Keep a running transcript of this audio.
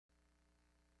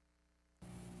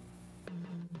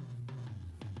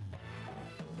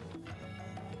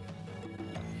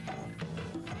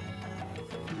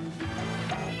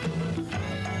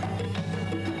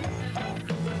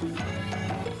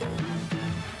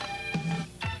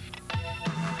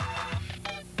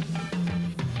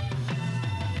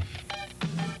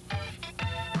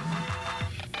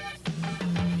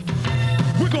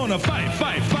gonna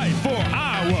fight for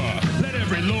Iowa. Let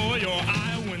every loyal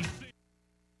Iowan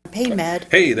Hey, Med.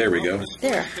 Hey, there we go.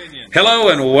 There. Hello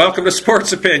and welcome to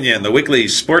Sports Opinion, the weekly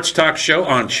sports talk show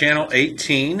on Channel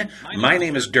 18. My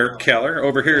name is Dirk Keller.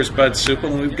 Over here is Bud Supel,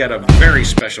 and we've got a very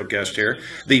special guest here,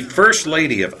 the First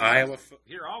Lady of Iowa.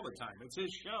 Here all the time. It's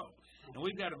his show. And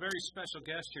we've got a very special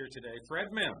guest here today,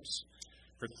 Fred Mims.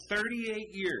 For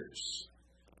 38 years,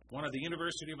 one of the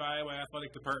University of Iowa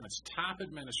Athletic Department's top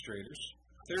administrators.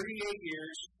 38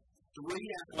 years, 3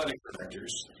 athletic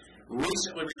directors.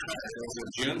 Recently retired as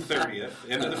of June 30th,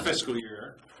 end of the fiscal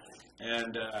year.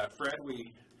 And Fred,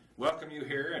 we welcome you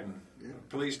here and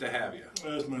pleased to have you.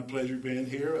 Well, it's my pleasure being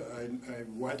here. I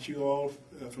watch you all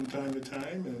from time to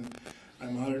time, and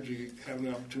I'm honored to have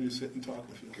an opportunity to sit and talk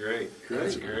with you. Great.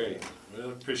 That's great.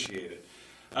 We'll appreciate it.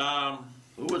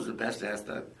 Who was the best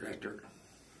athletic director?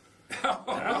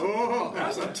 Oh,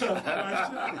 that's a tough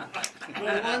question.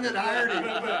 The one that hired him.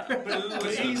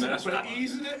 But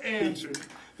easy to answer.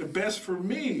 The best for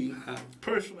me,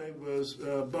 personally, was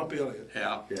Bump Elliott.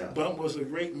 Yeah. Bump was a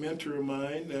great mentor of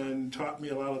mine and taught me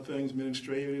a lot of things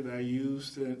administratively that I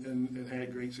used and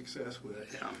had great success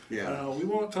with. We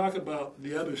won't talk about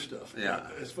the other stuff. Yeah.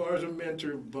 As far as a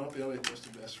mentor, Bump Elliott was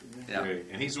the best for me. Yeah. Great.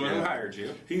 And he's the one who hired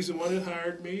you. He's the one that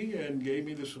hired me and gave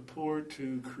me the support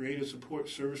to create a support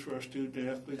service for our student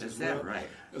athletes. Is that right?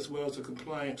 As well as a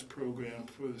compliance program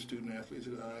for the student athletes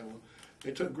at Iowa. They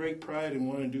took great pride in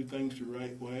wanting to do things the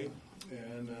right way,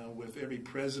 and with every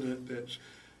president that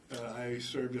I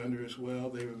served under as well,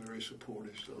 they were very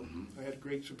supportive. So I had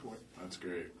great support. That's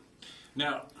great.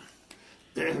 Now,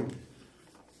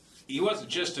 he wasn't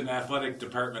just an athletic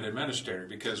department administrator,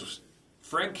 because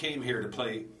Fred came here to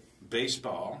play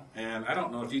baseball, and I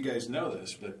don't know if you guys know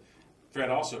this, but Fred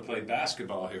also played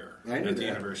basketball here at the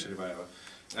University of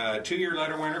Iowa. 2-year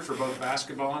letter winner for both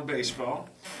basketball and baseball.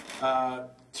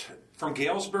 From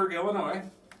Galesburg, Illinois,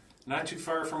 not too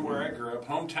far from where I grew up,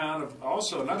 hometown of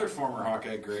also another former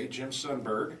Hawkeye great, Jim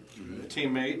Sundberg, a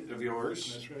teammate of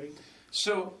yours. That's right.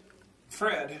 So,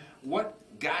 Fred, what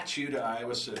got you to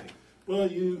Iowa City?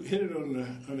 Well, you hit it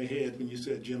on the head when you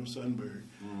said Jim Sundberg.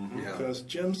 Because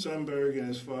Jim Sundberg and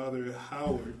his father,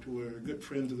 Howard, were good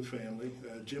friends of the family.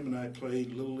 Jim and I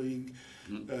played Little League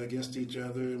against each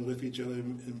other and with each other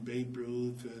in Babe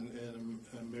Ruth and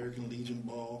American Legion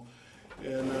ball.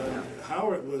 And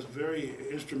Howard was very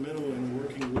instrumental in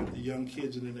working with the young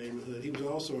kids in the neighborhood. He was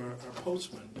also our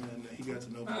postman, and he got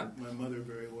to know my mother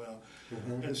very well.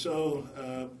 And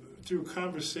so through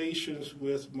conversations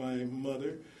with my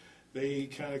mother, they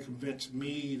kind of convinced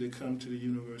me to come to the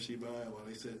University of Iowa.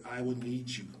 They said, Iowa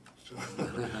needs you.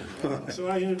 So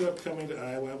I ended up coming to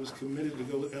Iowa. I was committed to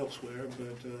go elsewhere,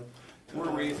 but... Where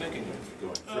were you thinking of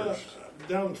going first?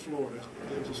 Down in Florida.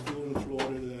 There's a school in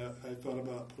Florida that I thought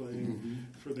about playing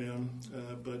for them,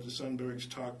 but the Sundbergs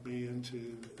talked me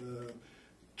into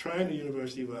trying the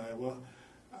University of Iowa.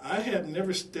 I had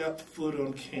never stepped foot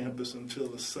on campus until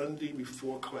the Sunday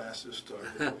before classes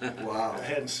started. Wow. I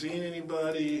hadn't seen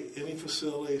anybody, any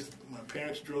facilities. My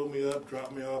parents drove me up,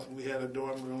 dropped me off, and we had a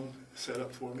dorm room set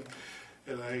up for me.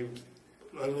 And I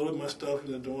loaded my stuff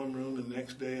in the dorm room. The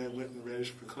next day I went and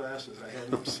registered for classes. I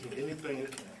hadn't seen anything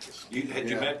at campus. Had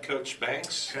you met Coach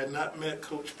Banks? Had not met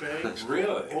Coach Banks.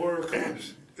 Really? Or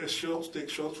Coach Schultz. Dick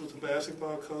Schultz was the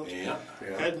basketball coach. Yeah.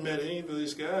 Hadn't met any of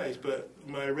these guys, but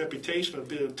my reputation of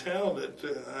being talented,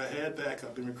 I had back.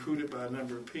 I've been recruited by a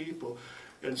number of people.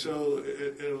 And so,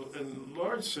 in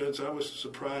large sense, I was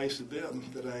surprised at them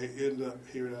that I ended up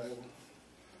here at Iowa.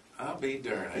 I'll be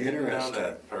darned. I didn't know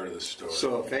that part of the story.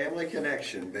 So a family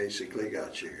connection basically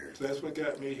got you here. That's what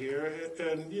got me here.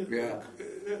 And you know,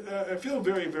 I feel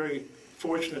very, very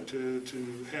fortunate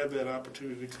to have that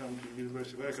opportunity to come to the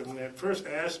University of Iowa. When they first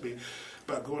asked me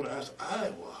about going to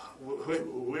Iowa,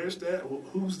 where's that?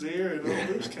 Who's there? And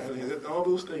all those kind of things. All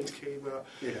those things came out.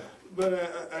 Yeah.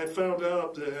 But I found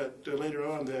out that later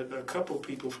on that a couple of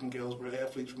people from Galesburg,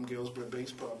 athletes from Galesburg,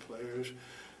 baseball players,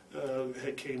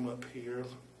 had came up here.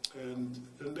 And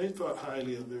they thought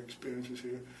highly of their experiences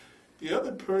here. The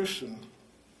other person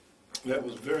that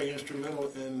was very instrumental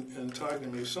in talking to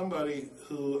me, somebody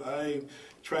who I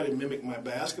tried to mimic my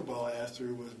basketball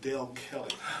after, was Dale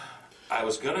Kelly. I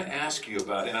was going to ask you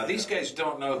about it. Now, these guys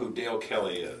don't know who Dale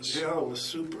Kelly is. Dale was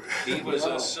super. He was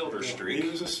a Silver Streak. He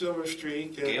was a Silver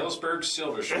Streak. Galesburg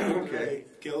Silver Streak. Okay.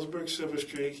 Galesburg Silver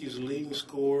Streak. He's a leading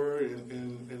scorer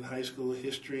in high school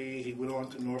history. He went on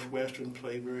to Northwestern,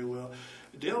 played very well.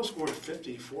 Dale scored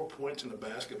 54 points in a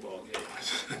basketball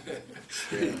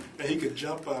game. And he could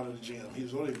jump out of the gym. He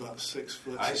was only about 6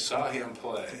 foot. I saw him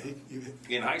play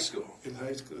in high school. In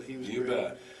high school, he was You great.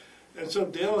 bet. And so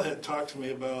Dale had talked to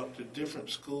me about the different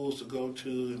schools to go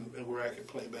to and where I could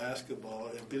play basketball.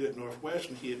 And being at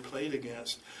Northwestern, he had played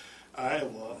against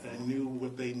Iowa and knew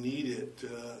what they needed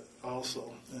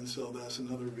also. And so that's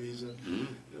another reason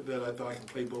that I thought I could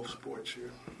play both sports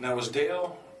here. Now, was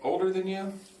Dale older than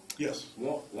you? Yes.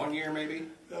 1 year, maybe?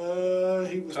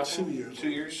 He was Couple? 2 years. 2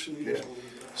 years? 2 years Yeah. older.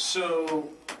 So,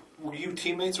 were you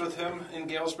teammates with him in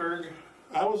Galesburg?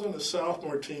 I was on the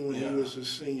sophomore team when Yeah. he was a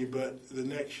senior, but the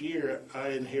next year I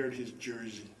inherited his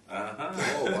jersey. Uh-huh.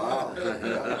 Oh, wow.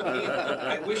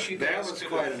 I wish you That guys was could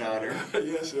quite an honor.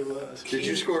 Yes, it was. Did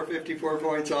you score 54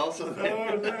 points also?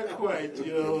 Not quite.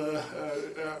 You know,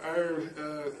 our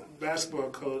basketball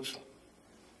coach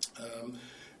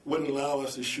wouldn't allow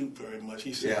us to shoot very much.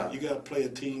 He said, Yeah. "You got to play a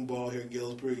team ball here at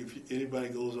Galesburg. If anybody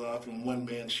goes off in one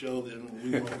man show, then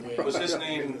we won't win." Was his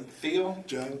name Theo?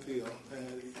 John Thiel?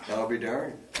 I'll be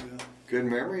darned. Yeah. Good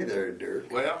memory there,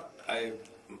 Dirk. Well,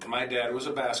 my dad was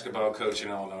a basketball coach in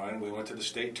Illinois, and we went to the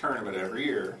state tournament every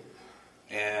year.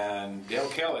 And Dale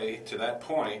Kelly, to that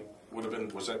point, would have been,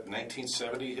 was that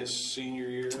 1970, his senior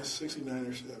year? 69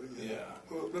 or 70. Yeah.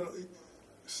 Well, no,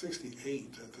 68,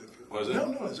 I think. Was it?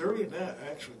 No, it's earlier than that,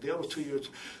 actually. Dale was 2 years,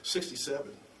 67.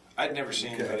 I'd never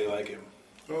seen anybody like him.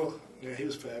 Oh, yeah, he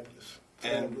was fabulous.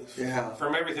 And Fabulous. Yeah.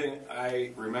 from everything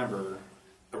I remember,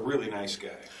 a really nice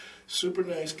guy. Super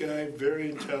nice guy, very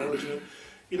intelligent.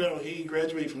 You know, he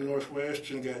graduated from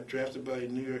Northwestern, got drafted by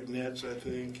New York Nets, I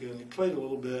think, and he played a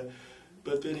little bit.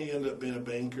 But then he ended up being a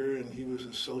banker, and he was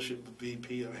associate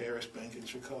VP of Harris Bank in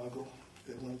Chicago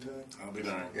at one time. I'll be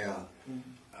darned. Yeah.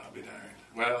 I'll be darned.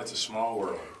 Well, it's a small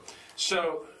world.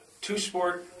 So,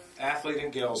 two-sport athlete in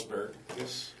Galesburg.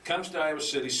 Yes. Comes to Iowa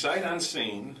City, sight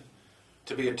unseen,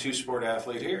 to be a two-sport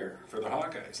athlete here for the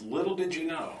Hawkeyes. Little did you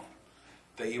know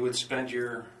that you would spend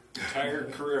your entire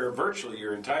career, virtually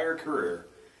your entire career,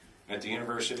 at the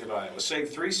University of Iowa.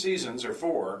 Save 3 seasons or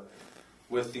 4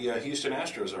 with the Houston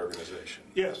Astros organization.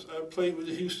 Yes, I played with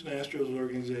the Houston Astros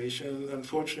organization.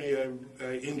 Unfortunately,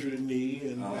 I injured a knee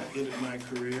and I ended my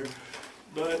career.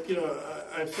 But, you know,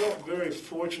 I felt very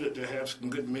fortunate to have some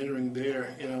good mentoring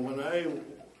there. You know,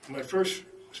 my first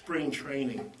spring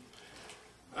training,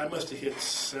 I must have hit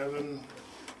 7,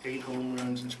 8 home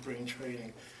runs in spring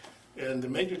training. And the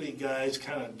major league guys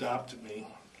kind of adopted me.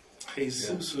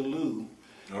 Jesus Lou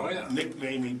Oh, yeah.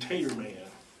 nicknamed me Tater Man.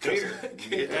 Tater.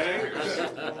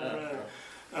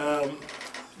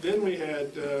 Then we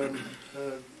had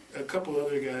a couple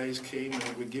other guys came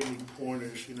and would give me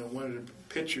pointers. You know, one of the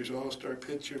pitchers, all-star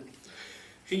pitcher,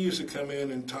 he used to come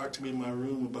in and talk to me in my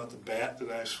room about the bat that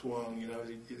I swung. You know,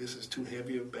 this is too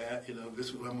heavy a bat. You know, this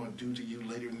is what I'm going to do to you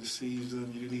later in the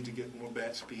season. You need to get more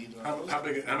bat speed. How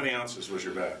many ounces was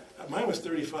your bat? Mine was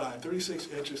 36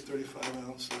 inches, 35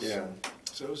 ounces. Yeah.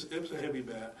 So it was a heavy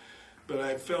bat. But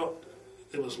I felt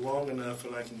it was long enough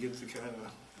that I can get the kind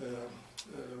of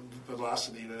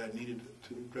velocity that I needed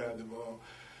to drive the ball.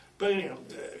 But anyhow,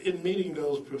 in meeting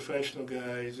those professional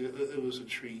guys, it was a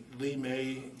treat. Lee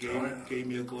May gave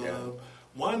me a glove.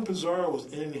 Yeah. Juan Pizarro was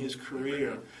ending his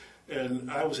career, and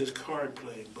I was his card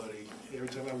playing buddy. Every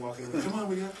time I walk in, come on,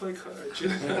 we got to play cards.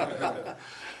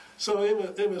 So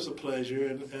it was a pleasure,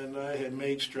 and I had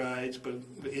made strides, but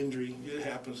the injury, it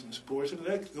happens in sports. And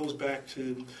that goes back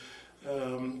to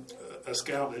a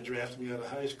scout that drafted me out of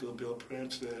high school, Bill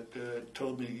Prince, that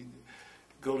told me,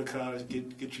 go to college,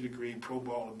 get your degree, pro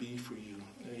ball will be for you.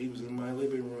 And he was in my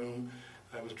living room.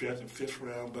 I was drafted 5th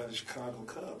round by the Chicago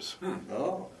Cubs.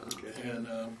 Oh, okay. And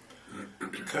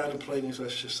contemplating if I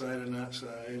should sign or not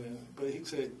sign. But he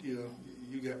said, you know,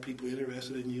 you got people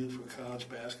interested in you for college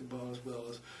basketball as well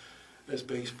as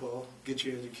baseball. Get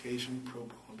your education, pro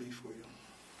ball will be for you.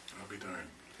 I'll be darned.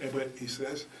 And but he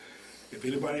says, if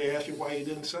anybody asks you why you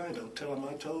didn't sign, don't tell them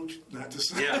I told you not to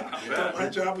sign. Yeah, my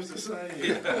job is to sign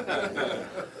you.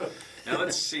 Now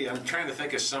let's see. I'm trying to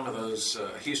think of some of those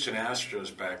Houston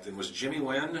Astros back then. Was Jimmy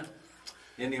Wynn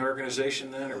in the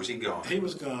organization then, or was he gone? He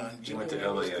was gone. He went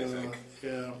to LA, I think.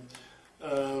 Yeah.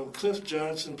 Cliff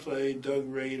Johnson played.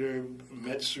 Doug Rader,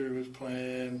 Metzer was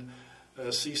playing.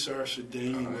 Cesar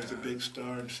Cedeno was a big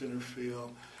star in center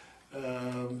field.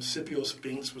 Scipio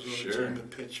Spinks was on the team of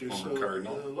pitchers. So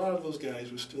Cardinal. A lot of those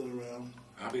guys were still around.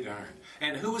 I'll be darned.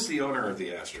 And who was the owner of the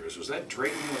Astros? Was that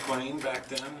Drayton McLean back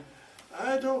then?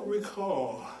 I don't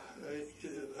recall.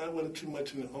 I wasn't too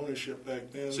much in the ownership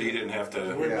back then. So you didn't have to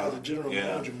worry about the general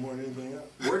manager more than anything else.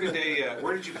 Where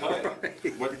did you play?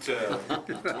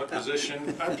 What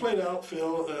position? I played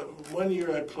outfield. 1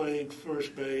 year I played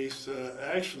first base.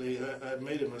 Actually, I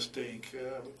made a mistake.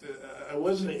 I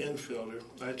wasn't an infielder.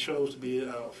 I chose to be an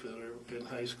outfielder in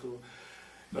high school.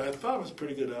 But I thought I was a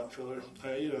pretty good outfielder.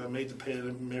 I made the Pan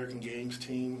American Games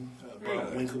team.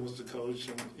 Bob Winkle was the coach,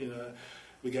 and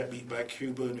we got beat by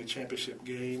Cuba in the championship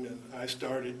game, and I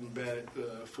started and batted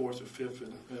fourth or fifth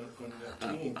on that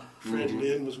team. Fred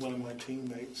Lynn was one of my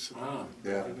teammates.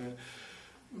 Yeah.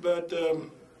 But the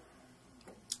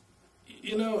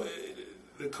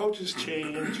coaches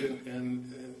change,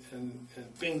 and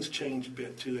things change a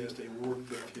bit too as they work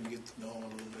with you and get to know them a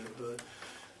little bit. But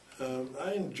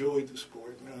I enjoyed the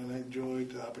sport, and I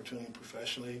enjoyed the opportunity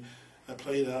professionally. I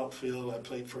played outfield. I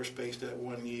played first base that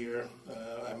 1 year.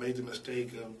 I made the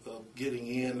mistake of getting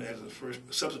in as a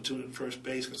substitute at first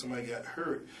base because somebody got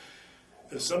hurt.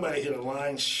 And somebody hit a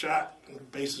line shot, and the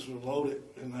bases were loaded,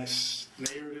 and I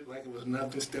snared it like it was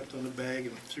nothing, stepped on the bag,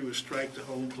 and threw a strike to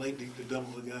home plate to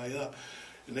double the guy up.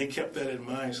 And they kept that in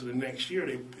mind. So the next year,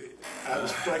 I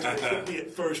was flexible. They put me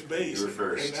at first base. You were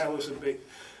first. And that was a big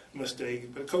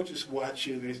mistake. But coaches watch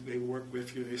you, and they work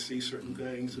with you, and they see certain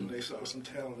things, and they saw some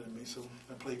talent in me. So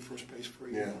I played first base for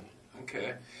a year.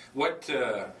 Okay.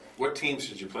 What teams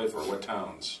did you play for? What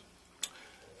towns?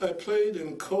 I played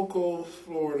in Cocoa,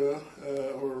 Florida,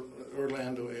 or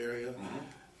Orlando area.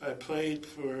 I played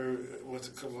for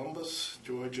Columbus,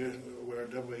 Georgia, where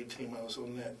a AA team. I was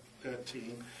on that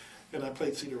team, and I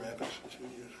played Cedar Rapids for 2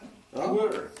 years.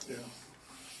 Oh, Yeah.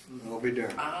 I'll be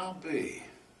darned. I'll be.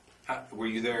 Were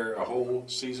you there a whole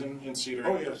season in Cedar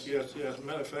Rapids? Yes. As a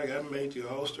matter of fact, I made the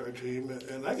All-Star team,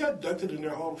 and I got inducted in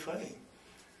their Hall of Fame.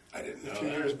 I didn't know A few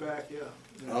that. years back, yeah.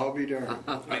 I'll be darned.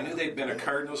 I knew they'd been a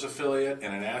Cardinals affiliate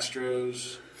and an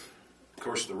Astros, of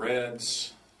course the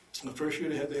Reds. The first year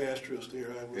they had the Astros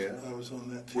there, I was on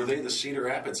that team. Were they the Cedar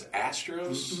Rapids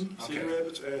Astros? Okay. Cedar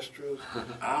Rapids Astros.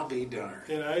 I'll be darned.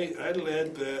 And I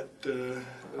led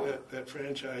that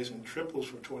franchise in triples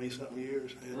for 20-something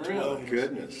years. I had 12 years.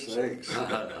 Goodness sakes.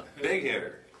 Big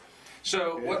hitter.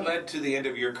 So what led to the end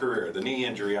of your career? The knee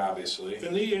injury, obviously. The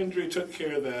knee injury took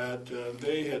care of that.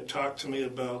 They had talked to me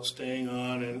about staying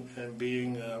on and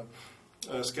being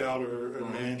a scout or a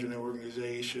manager in their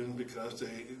organization because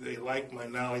they liked my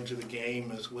knowledge of the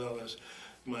game as well as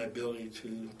my ability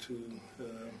to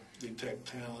detect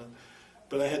talent.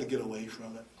 But I had to get away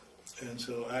from it. And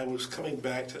so I was coming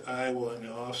back to Iowa in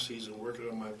the off season, working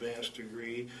on my advanced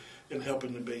degree and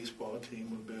helping the baseball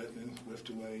team a bit and with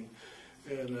Dwayne.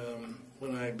 And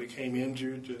when I became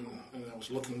injured and I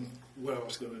was looking what I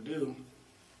was going to do,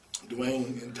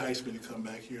 Dwayne enticed me to come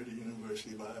back here to the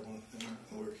University of Iowa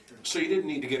and work here. So you didn't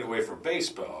need to get away from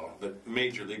baseball, but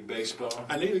Major League Baseball?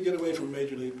 I need to get away from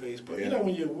Major League Baseball. Yeah. You know,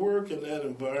 when you work in that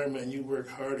environment and you work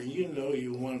hard and you know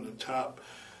you're one of the top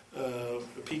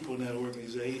people in that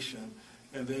organization,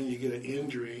 and then you get an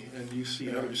injury and you see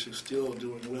others who are still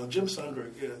doing well. Jim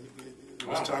Sundberg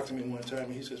was talking to me one time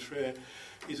and he says, Fred,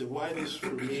 he said, why this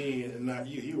for me and not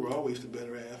you? You were always the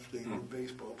better athlete and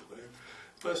baseball player.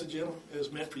 But I said, Jim, it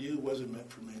was meant for you, it wasn't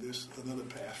meant for me. There's another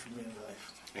path for me in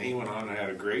life. And he went on and had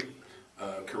a great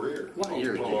career. What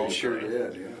year did Multiple you Sure All-Star.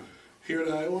 did, yeah. Here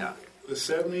at Iowa, Yeah. the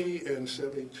 70 and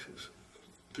 72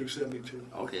 through 72.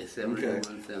 Okay, 71,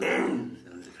 72,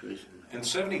 73. In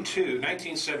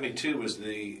 1972 was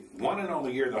the one and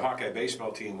only year the Hawkeye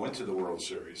baseball team went to the World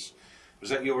Series. Was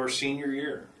that your senior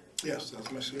year? Yes,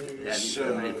 that's my senior year. Yeah.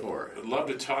 74. I'd love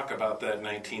to talk about that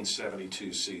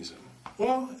 1972 season.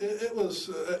 Well, it was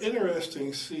an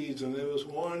interesting season. It was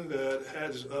one that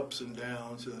had its ups and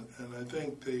downs, and I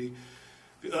think the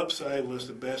upside was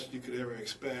the best you could ever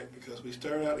expect because we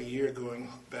started out a year going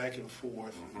back and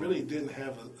forth. Really didn't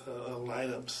have a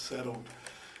lineup settled,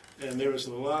 and there was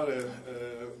a lot of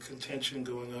contention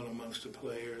going on amongst the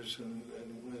players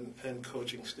and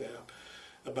coaching staff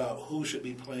about who should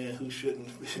be playing, who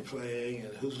shouldn't be playing,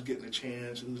 and who's getting a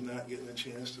chance, who's not getting a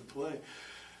chance to play.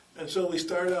 And so we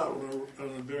started out on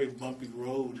a very bumpy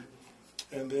road,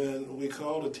 and then we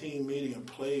called a team meeting of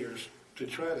players to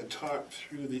try to talk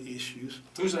through the issues.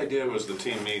 Whose idea was the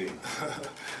team meeting?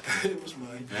 It was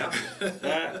mine. Yeah.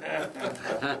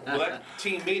 Well, that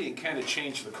team meeting kind of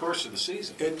changed the course of the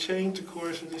season. It changed the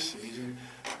course of the season.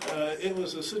 It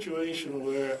was a situation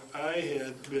where I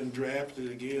had been drafted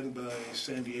again by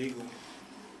San Diego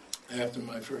after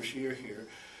my first year here.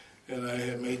 And I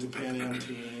had made the Pan Am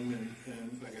team,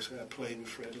 and like I said, I played with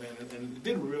Fred Lynn, and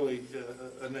did really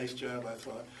a nice job, I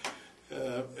thought.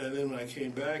 And then when I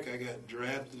came back, I got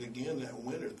drafted again that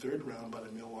winter, third round by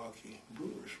the Milwaukee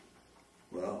Brewers.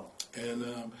 Wow. And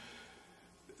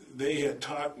they had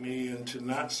talked me into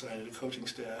not signing the coaching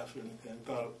staff and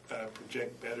thought I'd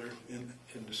project better in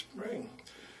the spring.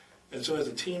 And so as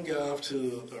the team got off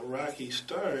to a rocky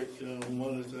start, you know,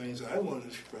 one of the things I wanted to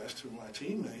express to my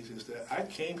teammates is that I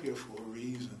came here for a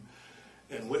reason.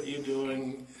 And what you're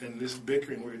doing and this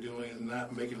bickering we're doing is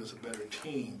not making us a better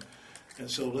team. And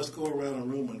so let's go around the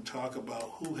room and talk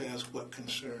about who has what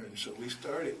concerns. So we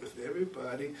started with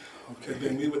everybody, and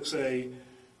then we would say,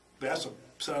 that's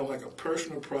sounds like a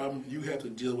personal problem you have to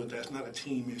deal with. That's not a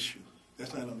team issue.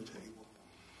 That's not on the table.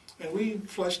 And we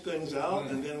flushed things out,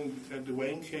 and then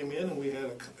Dwayne came in, and we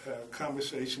had a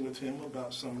conversation with him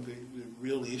about some of the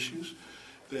real issues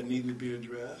that needed to be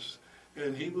addressed.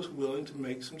 And he was willing to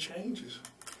make some changes.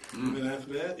 And then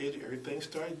after that, everything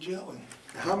started gelling.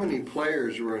 How many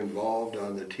players were involved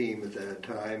on the team at that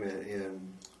time,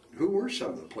 and who were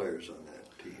some of the players on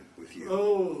that team with you?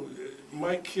 Oh,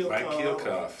 Mike Kilcoff. Mike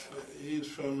Kilcoff. He's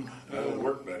from...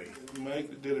 work buddy.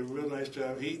 Mike did a real nice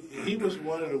job. He was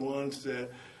one of the ones that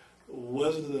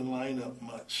wasn't in the lineup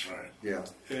much. Right. Yeah.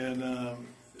 And a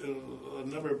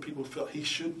number of people felt he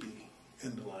should be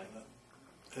in the lineup.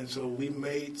 And so we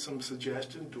made some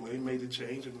suggestions. Dwayne made a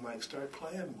change, and Mike started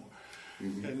playing more.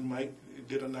 Mm-hmm. And Mike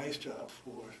did a nice job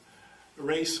for us.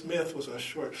 Ray Smith was our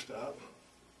shortstop.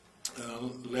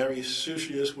 Larry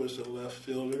Sucius was the left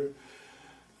fielder.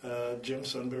 Jim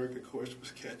Sundberg, of course,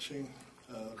 was catching.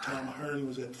 Tom Hearn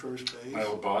was at first base. My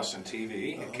old boss on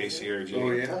TV at KCRG.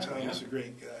 Oh, yeah? Tom was a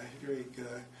great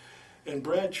guy. And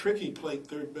Brad Trickey played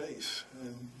third base.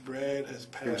 And Brad has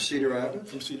passed. From Cedar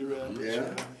Rapids? From Cedar Rapids,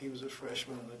 Yeah. He was a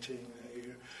freshman on the team that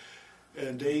year.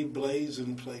 And Dave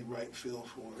Blazin played right field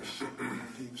for us.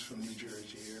 He was from New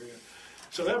Jersey area.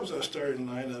 So that was our starting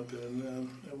lineup, and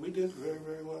we did very,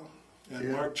 very well. And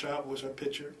Yeah. Mark Chop was our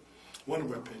pitcher, one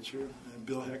of our pitchers, and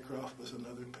Bill Heckcroft was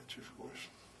another pitcher for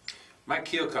us. Mike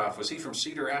Kilcoff, was he from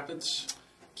Cedar Rapids?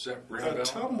 Does that ring a bell?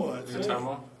 Tumwa, I think.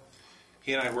 Tumwa?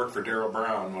 He and I worked for Darryl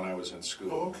Brown when I was in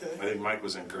school. Oh, okay. I think Mike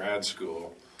was in grad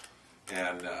school.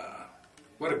 And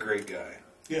what a great guy.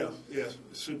 Yeah,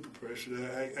 super person.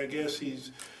 I guess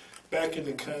he's back in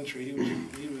the country.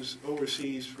 He was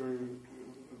overseas for a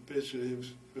bit of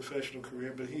his professional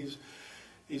career, but he's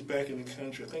back in the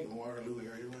country. I think in Waterloo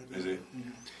area right now. Is he?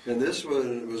 And this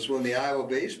was when the Iowa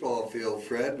baseball field,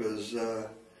 Fred, was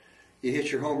you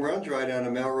hit your home runs right on a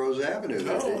Melrose Avenue.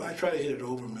 No, I try to hit it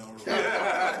over Melrose.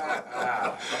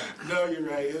 No, you're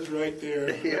right. It was right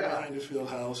there behind the field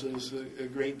house. It was a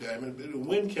great diamond. The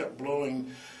wind kept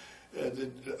blowing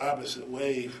the opposite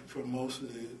way for most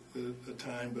of the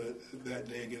time, but that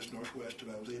day against Northwestern,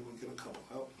 I was able to get a couple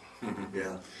out.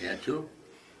 Yeah. Yeah, too.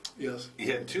 Yes. He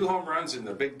had 2 home runs in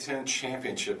the Big Ten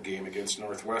championship game against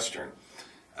Northwestern.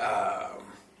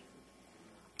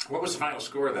 What was the final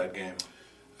score of that game?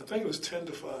 I think it was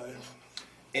 10-5.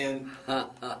 And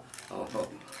now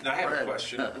I have a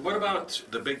question. What about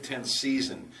the Big Ten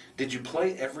season? Did you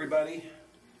play everybody?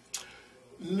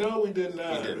 No, we did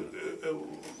not. You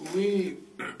didn't. We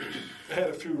had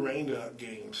a few rained-out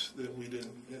games that we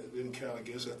didn't count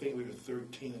against. I think we were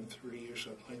 13-3 or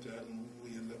something like that, and we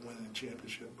ended up winning the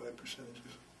championship by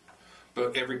percentages.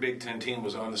 But every Big Ten team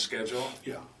was on the schedule?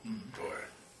 Yeah. Boy.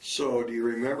 So, do you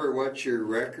remember what your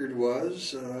record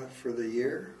was for the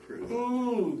year?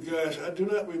 Oh, gosh, I do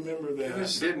not remember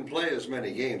that. Didn't play as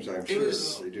many games, I'm sure,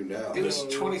 as they do now. It was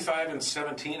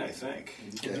 25-17, I think.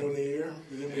 Okay. During the year.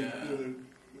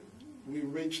 We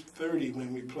reached 30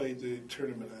 when we played the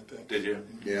tournament, I think. Did you?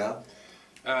 Yeah.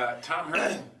 Tom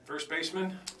Hearn, first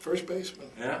baseman? First baseman.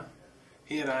 Yeah.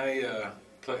 He and I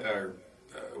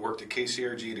worked at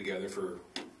KCRG together for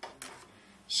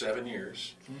 7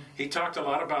 years. He talked a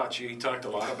lot about you. He talked a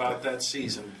lot about that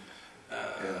season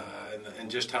and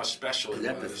just how special it was. Is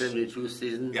that the 72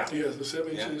 season? Yeah. Yes, the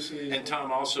 72 season. And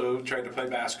Tom also tried to play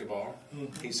basketball.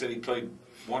 He said he played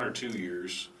 1 or 2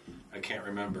 years. I can't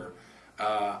remember.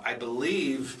 I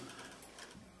believe,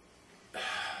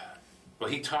 well,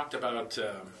 he talked about,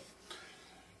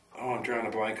 I'm drawing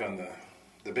a blank on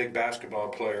the big basketball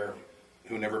player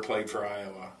who never played for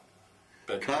Iowa.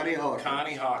 But Connie Hawkins.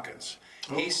 Connie Hawkins.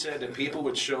 He said that people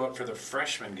would show up for the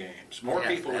freshman games. More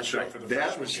people would show up for the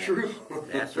That freshman was games. true.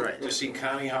 That's right. To see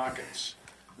Connie Hawkins.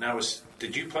 Now,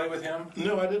 did you play with him?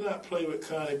 No, I did not play with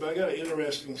Connie, but I got an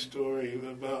interesting story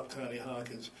about Connie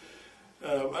Hawkins.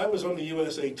 I was on the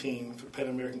USA team, for Pan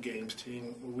American Games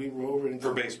team. We were over in...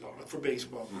 For baseball. For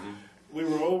baseball. Mm-hmm. We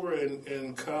were over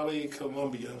in Cali,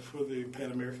 Colombia for the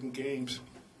Pan American Games.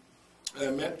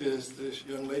 I met this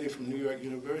young lady from New York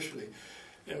University.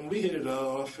 And we hit it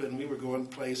off, and we were going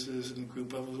places, and a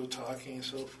group of us were talking and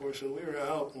so forth. So we were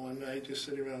out one night just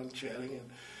sitting around chatting, and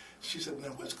she said, "Now,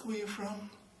 what school are you from?"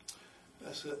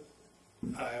 I said,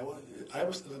 "Iowa."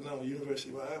 No, University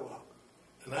of Iowa.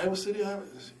 In Iowa City, Iowa?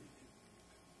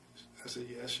 I said,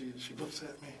 "Yeah." She looks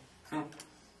at me.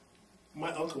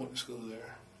 My uncle went to school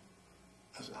there.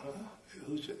 I said, "Huh?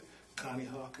 Who's your..." Connie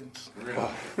Hawkins. Really?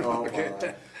 Oh,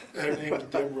 my. Her name was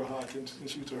Deborah Hawkins, and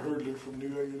she was a hurdler from New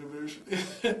York University.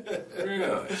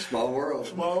 Really? Small world.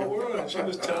 Small world. And she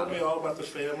was telling me all about the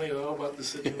family and all about the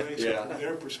situation Yeah. from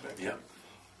their perspective.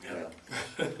 Yeah.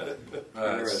 Yeah.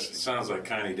 It sounds like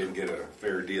Connie didn't get a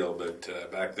fair deal, but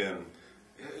back then,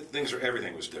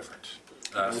 everything was different.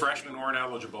 Freshmen weren't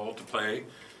eligible to play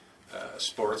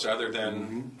sports other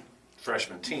than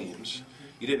freshman teams.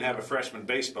 You didn't have a freshman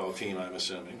baseball team, I'm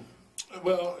assuming.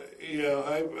 Well,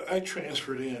 yeah, I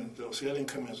transferred in, though. See, I didn't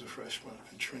come as a freshman.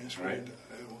 I transferred Right. into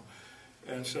Iowa.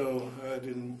 And so I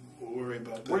didn't worry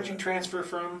about that. Where'd you transfer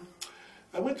from?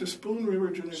 I went to Spoon River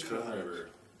Junior Spoon College. River.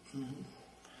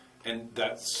 And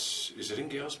is it in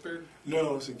Galesburg?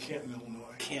 No, it's in Canton,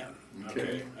 Illinois. Canton.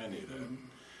 Okay, I knew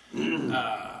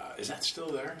that. Is that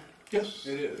still there? Yes.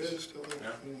 It is. It is still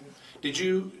there. Yeah. Did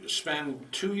you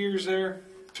spend 2 years there?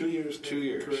 2 years. 2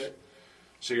 years. Correct.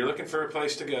 So you're looking for a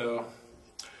place to go.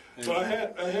 And So I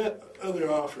had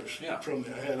other offers Yeah. from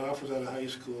there. I had offers out of high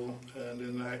school, and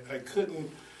then I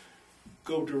couldn't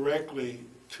go directly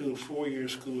to a 4-year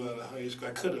school out of high school.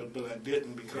 I could have, but I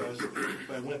didn't, because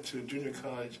if I went to junior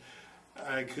college,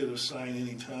 I could have signed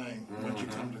any time. Once you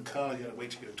come to college, you had to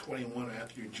wait till you're 21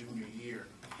 after your junior year.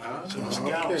 So the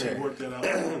scouts had worked that out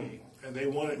for me, and they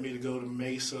wanted me to go to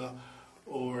Mesa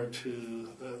or to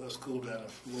a school down in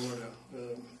Florida.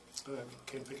 I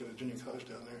can't think of the junior college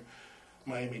down there,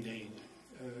 Miami-Dade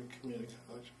Community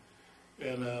College.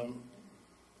 And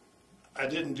I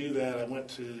didn't do that. I went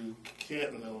to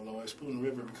Canton, Illinois, Spoon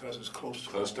River, because it's close to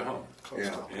home. Close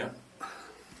to home.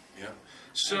 Yeah.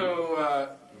 So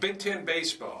Big Ten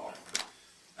baseball.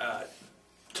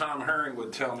 Tom Herring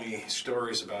would tell me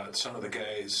stories about some of the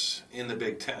guys in the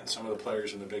Big Ten, some of the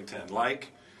players in the Big Ten, like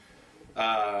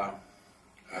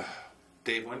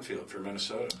Dave Winfield from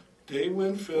Minnesota. Dave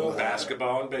Winfield.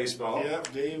 Basketball and baseball. Yeah,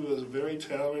 Dave was a very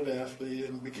talented athlete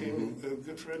and became a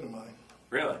good friend of mine.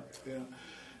 Really? Yeah.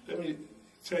 Let me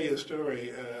tell you a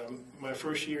story. My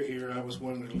first year here, I was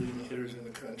one of the leading hitters in the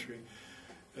country,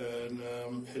 and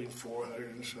hitting 400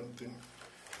 and something.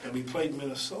 And we played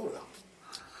Minnesota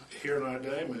here in our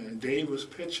diamond, and Dave was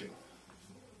pitching.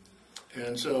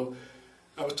 And so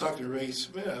I was talking to Ray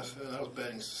Smith, and I was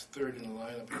batting third in the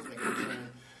lineup, I think, at the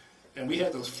time. And we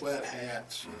had those flat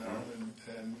hats, you know,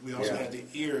 and we also had the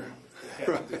ear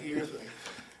thing.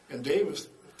 And Dave was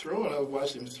throwing, I was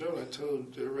watching him throw, and I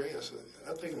told Ray, I said,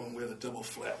 I think I'm going to wear the double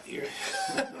flat ear.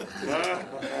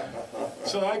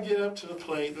 So I get up to the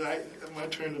plate, my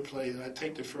turn to play, and I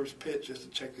take the first pitch just to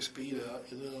check the speed out,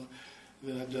 you know. And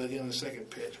then I dug in the second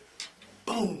pitch.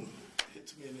 Boom!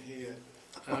 Hits me in the head.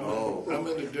 I'm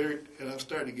in the dirt, and I'm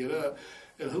starting to get up.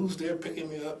 And who's there picking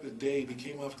me up? Dave. He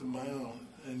came off the mound,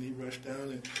 and he rushed down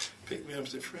and picked me up and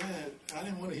said, Fred, I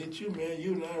didn't want to hit you, man.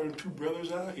 You and I are two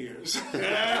brothers out here.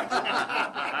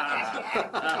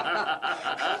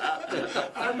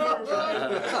 I'll never forget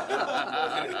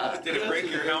that. Did it break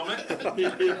your helmet?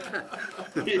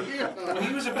 Well,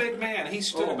 he was a big man. He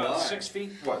stood about 6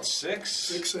 feet, what,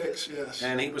 6? 6'6", yes.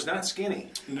 And he was not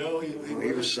skinny. No, he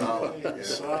was solid. He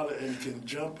was solid and can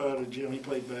jump out of the gym. He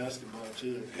played basketball,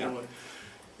 too. Yeah.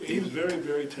 He was very,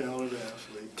 very talented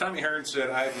athlete. Tommy Hearn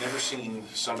said, I've never seen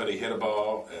somebody hit a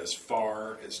ball as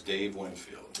far as Dave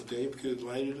Winfield. Dave could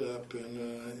light it up,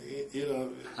 and, you know,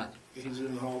 he's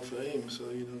in the Hall of Fame, so,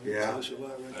 you know, he tells you a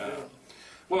lot right there.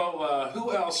 Well,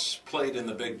 who else played in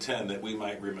the Big Ten that we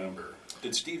might remember?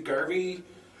 Did Steve Garvey?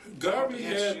 Garvey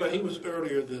had, but he was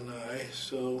earlier than I,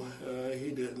 so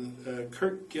he didn't.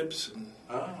 Kirk Gibson.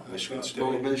 Michigan State.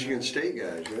 Both Michigan State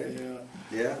guys, right?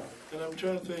 Yeah. And I'm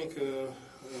trying to think,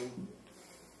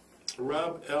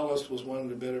 Rob Ellis was one of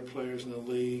the better players in the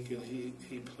league, and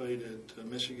he played at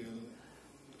Michigan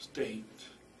State.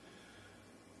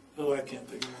 Oh, I can't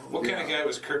think of him. What kind of guy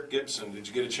was Kirk Gibson? Did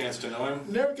you get a chance to know him?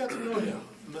 Never got to know him.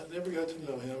 Never got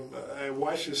to know him. I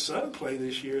watched his son play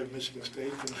this year at Michigan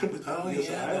State.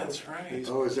 That's right.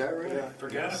 Oh, is that right? Yeah,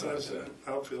 Forgot about that.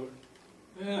 Outfielder.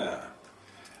 Yeah.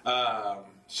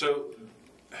 So,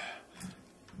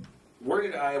 where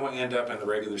did Iowa end up in the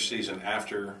regular season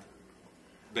after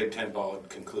Big Ten ball had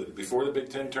concluded? Before the Big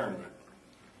Ten tournament?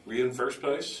 Were you in first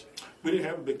place? We didn't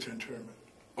have a Big Ten tournament.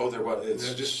 Oh, there was.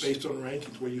 It's just based on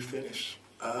rankings where you finish.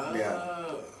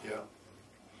 Yeah.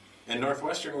 And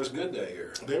Northwestern was good that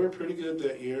year. They were pretty good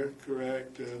that year,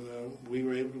 correct, and we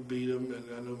were able to beat them, and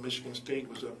I know Michigan State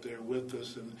was up there with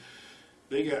us, and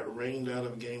they got rained out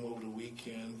of a game over the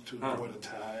weekend to avoid a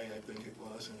tie, I think it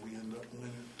was, and we ended up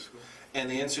winning. So. And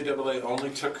the NCAA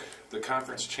only took the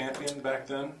conference champion back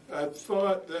then? I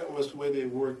thought that was the way they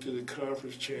worked in the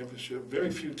conference championship.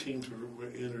 Very few teams were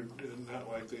entered, not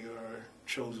like they are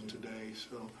chosen today,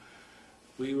 so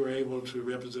we were able to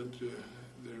represent the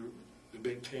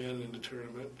Big Ten in the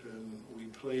tournament, and we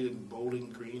played in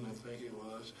Bowling Green, I think it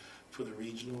was, for the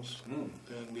regionals,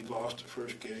 and we lost the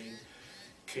first game.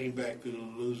 Came back through the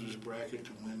losers bracket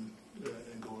to win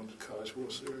and go into the College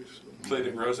World Series. Played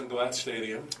at Rosenblatt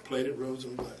Stadium. Played at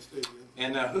Rosenblatt Stadium.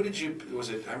 And who did you? Was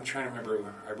it? I'm trying to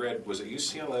remember. I read. Was it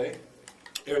UCLA?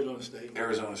 Arizona State.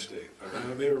 Arizona State.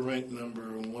 Okay. They were ranked number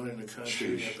 1 in the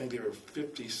country. Sheesh. I think they were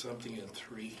 50-something and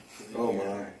 3. Oh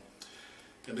my!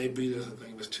 And they beat us. I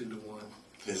think it was 2-1.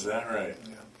 Is that right?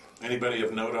 Yeah. Anybody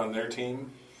of note on their team?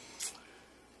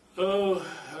 Oh,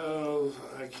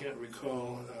 I can't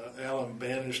recall. Alan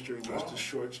Bannister was the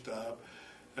shortstop.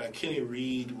 Kenny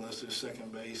Reed was the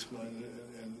second baseman,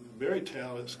 and very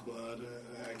talented squad.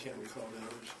 I can't recall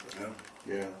the others.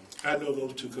 Yeah. I know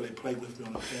those two because they played with me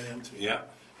on the Pan Am team. Yeah.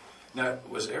 Now,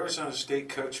 was Arizona State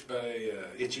coached by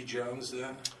Itchy Jones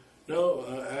then?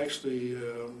 No, actually,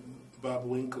 Bob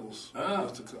Winkles Ah.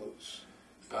 was the coach.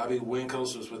 Bobby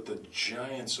Winkles was with the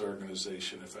Giants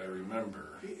organization, if I remember.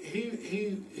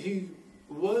 He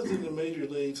was in the major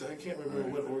leagues. I can't remember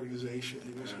what organization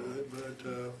he was with,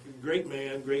 but great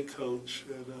man, great coach.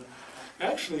 And,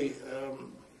 actually,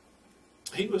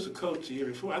 he was the coach the year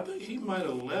before. I think he might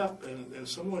have left, and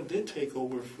someone did take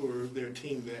over for their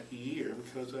team that year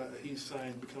because he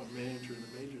signed to become manager in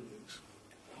the major leagues.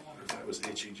 I wonder if that was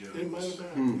Itchy Jones. It might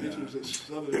have been. It was at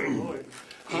Southern Illinois.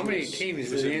 How many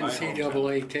teams was did the in my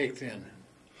NCAA take then?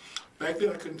 Back then,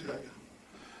 I couldn't tell you.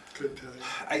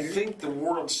 I think the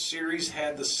World Series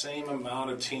had the same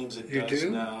amount of teams it You does do?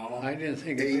 now. I didn't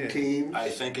think it 8 did. teams. I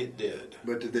think it did.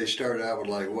 But did they start out with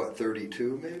like what,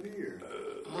 32 maybe, or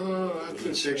I was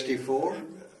couldn't it say. 64?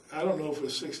 I don't know if it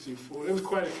was 64. There was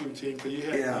quite a few teams. But you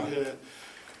had, Yeah.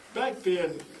 back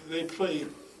then, they played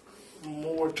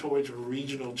more towards a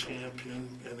regional champion,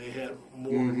 and they had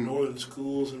more northern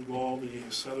schools involved, and you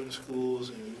had southern schools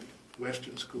and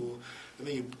western schools, and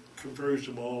then you converged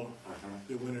them all,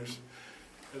 the winners.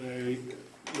 And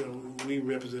we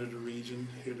represented the region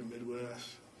here in the Midwest.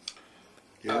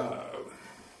 Yeah.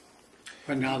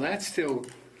 But now that still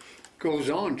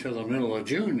goes on till the middle of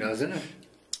June, doesn't it?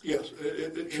 Yes.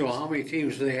 So how many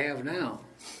teams do they have now?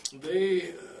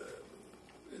 They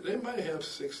might have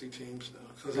 60 teams now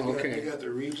because they got the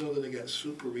regionals, and they got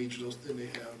super regionals, then they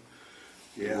have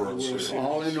Yeah. the World Series.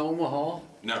 All in Omaha?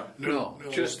 No. No,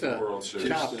 just the World Series.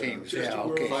 top Just, teams. just Yeah, the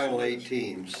World okay. Final 8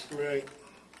 teams. Right,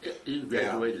 You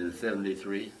graduated in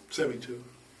 73. 72.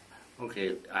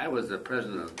 Okay, I was the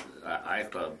president of I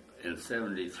Club in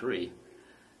 73,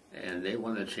 and they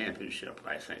won the championship,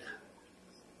 I think.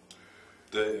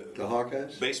 The The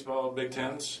Hawkeyes? baseball Big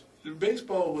Tens? The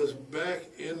baseball was back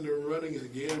in the runnings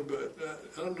again, but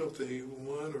I don't know if they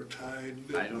won or tied.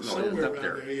 I don't know, Somewhere it was up around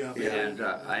there. yeah. And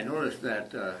I noticed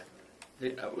that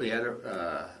we had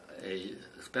a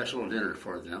special dinner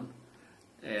for them,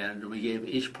 and we gave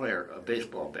each player a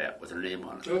baseball bat with their name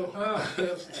on it. Oh,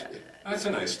 That's a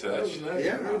nice that was touch. nice.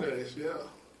 Yeah. Very nice, yeah.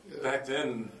 Back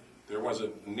then, there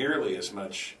wasn't nearly as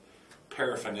much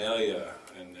paraphernalia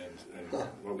and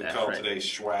what we That's call right. today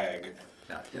swag,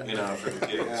 Yeah. for the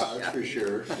kids. Yeah, that's for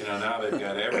sure. Now they've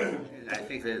got everything. And I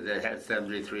think they had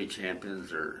 73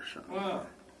 champions or something. Wow.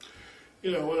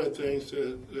 One of the things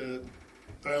that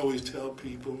I always tell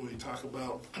people when we talk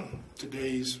about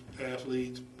today's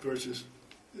athletes versus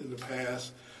in the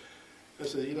past, I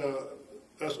say,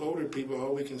 us older people,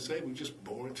 all we can say, we're just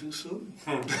born too soon.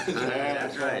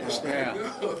 That's right. Yeah.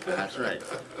 That's right.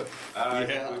 I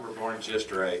think we were born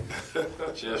just right.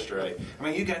 Just right. I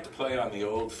mean, you got to play on the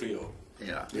old field.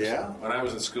 Yeah. Yeah. When I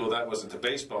was in school, that wasn't the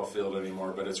baseball field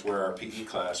anymore, but it's where our PE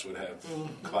class would have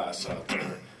class out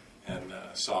there and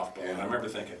softball. And I remember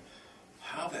thinking,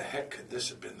 how the heck could this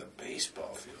have been the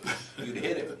baseball field? You'd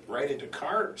hit it right into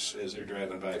cars as they're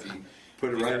driving by. If you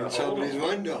Put it you right had a in hold somebody's of-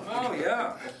 window. Oh,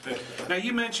 yeah. Now,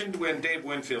 you mentioned when Dave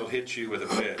Winfield hit you with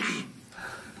a pitch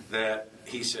that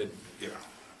he said,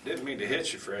 didn't mean to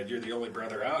hit you, Fred. You're the only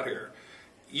brother out here.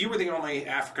 You were the only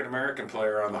African-American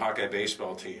player on the Hawkeye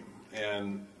baseball team.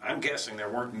 And I'm guessing there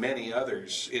weren't many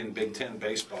others in Big Ten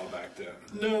baseball back then.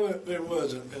 No, there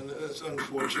wasn't, and that's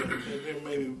unfortunate. And there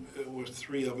maybe were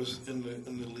 3 of us in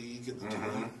the league at the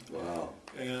time. Wow.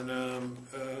 And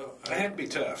That had to be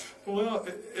tough. well,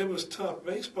 it was tough.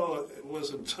 Baseball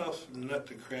was a tough nut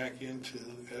to crack into.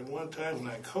 At one time when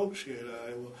I coached here at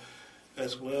Iowa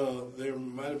as well, there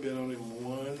might have been only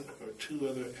 1 or 2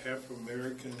 other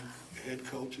Afro-American head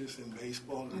coaches in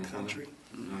baseball in the country.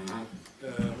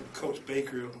 Coach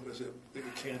Baker was at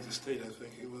Kansas State, I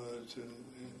think he was,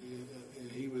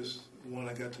 and he was one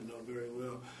I got to know very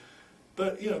well.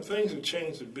 But, things have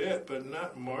changed a bit, but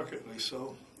not markedly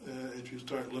so. if you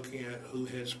start looking at who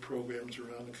has programs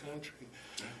around the country.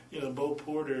 Bo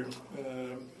Porter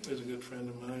is a good friend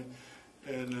of mine,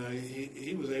 and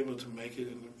he was able to make it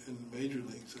in the major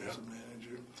leagues as a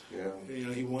manager. Yeah.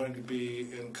 He wanted to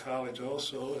be in college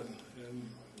also, and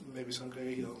maybe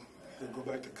someday he'll go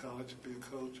back to college and be a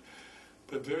coach.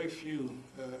 But very few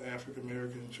African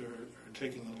Americans are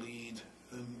taking the lead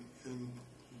in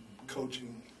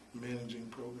coaching, managing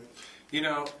programs.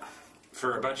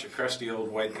 For a bunch of crusty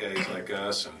old white guys like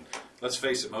us, and let's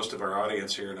face it, most of our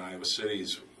audience here in Iowa City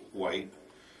is white,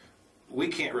 we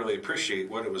can't really appreciate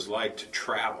what it was like to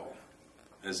travel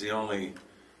as the only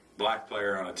black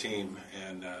player on a team,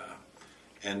 and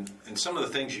some of the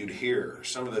things you'd hear,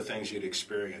 some of the things you'd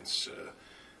experience.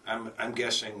 I'm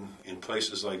guessing in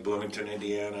places like Bloomington,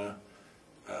 Indiana,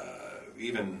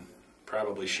 even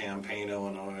probably Champaign,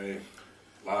 Illinois,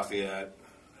 Lafayette,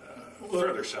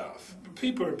 further south.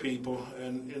 People are people,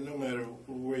 and no matter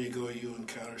where you go, you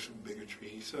encounter some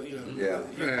bigotry. So you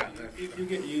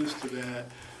get used to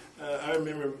that. I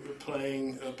remember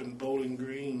playing up in Bowling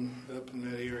Green, up in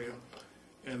that area,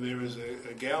 and there was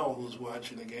a gal who was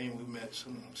watching the game. We met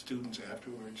some students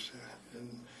afterwards,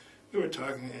 and we were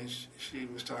talking, and she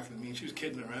was talking to me, and she was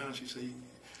kidding around. She said,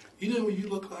 "You know what you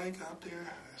look like out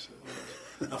there?" I said,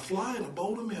 "A fly in a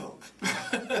bowl of milk." Now,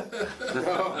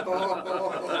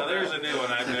 there's a new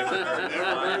one I've never heard.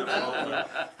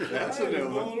 That's a new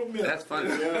one. That's funny.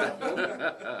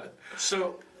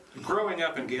 So, growing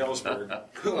up in Galesburg,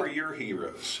 who were your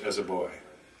heroes as a boy?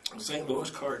 St.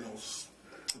 Louis Cardinals.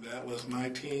 That was my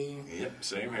team. Yep,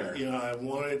 same here. I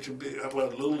wanted to be,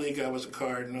 Little League, I was a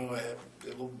Cardinal. I had a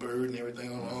little bird and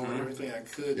everything on all, everything I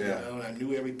could, and I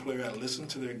knew every player. I listened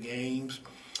to their games.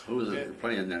 Who was it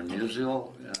playing there?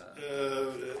 Musial?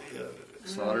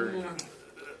 Slaughter?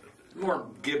 More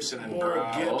Gibson and More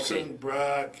Brock. Gibson,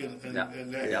 Brock, and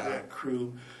that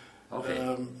crew.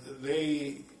 Okay.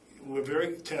 They were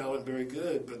very talented, very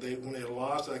good, but when they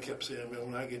lost, I kept saying, "Man,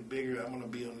 when I get bigger, I'm going to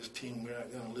be on this team. We're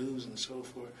not going to lose," and so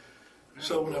forth.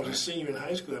 So when I was a senior in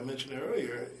high school, I mentioned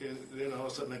earlier, and then all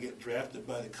of a sudden I get drafted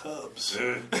by the Cubs.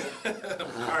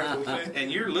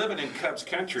 And you're living in Cubs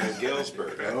country in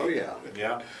Galesburg. Oh, yeah.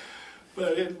 Yeah.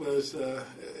 But it was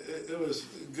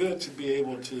good to be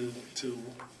able to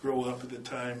grow up at the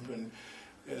time when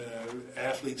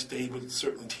athletes stayed with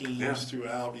certain teams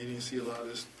throughout. You didn't see a lot of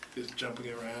this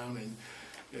jumping around, and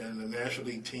the National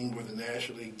League team were the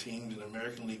National League teams, and the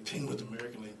American League team was the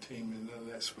American League team, and none of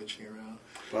that switching around.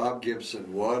 Bob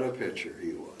Gibson, what a pitcher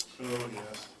he was. Oh,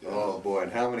 yes. Oh, boy,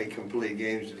 and how many complete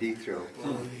games did he throw?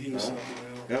 He was something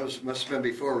else. That must have been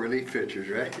before relief pitchers,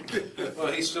 right?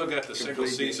 Well, he's still got the single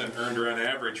season earned run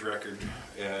average record,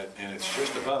 and it's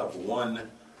just above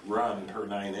 1 run per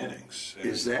 9 innings. And,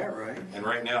 Is that right? And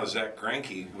right now, Zach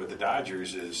Greinke with the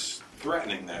Dodgers is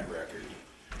threatening that record.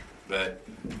 But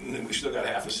we still got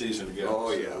half a season to go.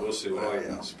 Oh, yeah. So we'll see what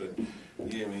happens. But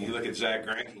yeah, I mean, you look at Zach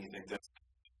Greinke, and you think that's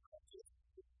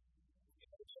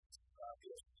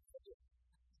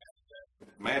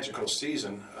magical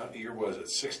season. Year was it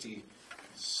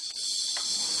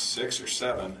 66 or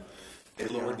 7? They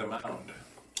lowered the mound.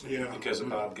 Yeah. Because of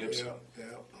Bob Gibson.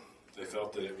 Yeah. They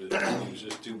felt that he was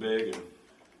just too big and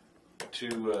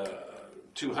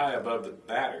too high above the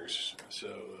batters. So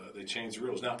they changed the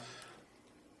rules. Now,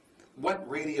 what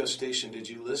radio station did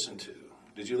you listen to?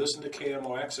 Did you listen to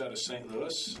KMOX out of St.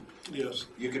 Louis? Yes.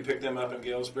 You could pick them up in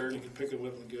Galesburg? You could pick them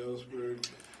up in Galesburg.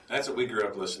 That's what we grew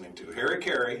up listening to. Harry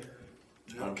Carey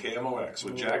on KMOX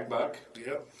with Jack Buck.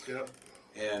 Yep.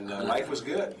 And life was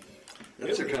good.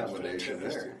 That's a combination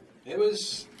there. It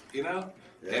was,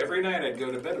 every night I'd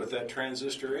go to bed with that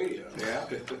transistor radio. Yeah.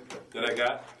 That I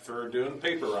got for doing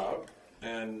paper route.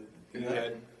 And it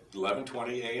had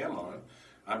 11:20 a.m. on.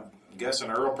 I'm guessing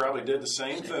Earle probably did the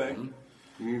same thing.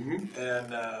 Mm-hmm.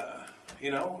 And,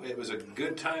 it was a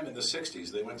good time in the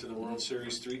 60s. They went to the World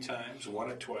Series 3 times, won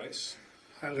it twice.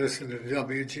 I listened to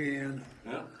WGN.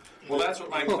 Yeah. Well, that's what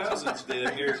my cousins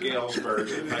did near Galesburg.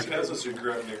 My cousins who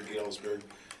grew up near Galesburg,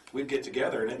 we'd get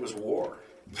together and it was war.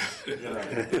 They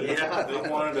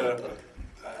wanted to.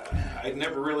 I'd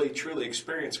never really truly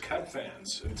experienced Cub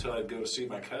fans until I'd go to see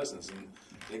my cousins, and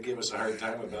they'd give us a hard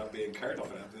time about being Cardinal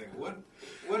fans. I'm thinking,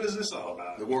 what is this all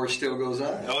about? The war still goes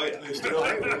on. Oh yeah,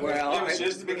 Well, it was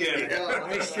just the beginning.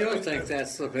 I still think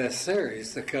that's the best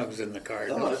series, the Cubs and the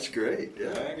Cardinals. Oh, that's great. I Yeah.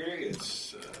 agree.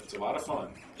 It's a lot of fun.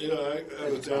 I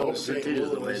was I down hope in it St. continues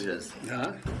the way it Louis. is.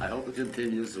 Huh? I hope it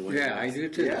continues the way Yeah, I it is. do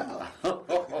too. Yeah.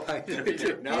 I do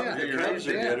too. Now that the Cubs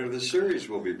are better, the series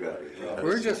will be better.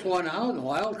 We're just one out in the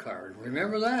wild card.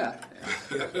 Remember that?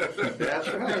 That's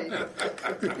right.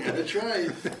 That's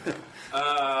right.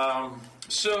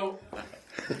 So,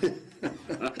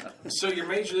 So your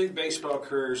Major League Baseball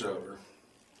career is over.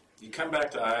 You come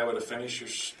back to Iowa to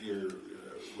finish your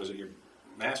was it your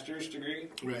master's degree?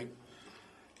 Right.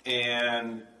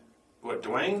 And what,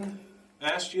 Dwayne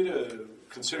asked you to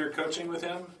consider coaching with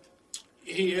him?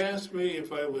 He asked me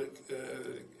if I would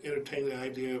entertain the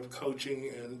idea of coaching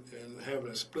and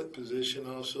having a split position,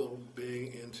 also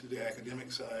being into the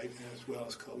academic side as well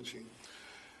as coaching.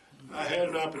 I had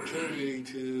an opportunity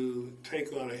to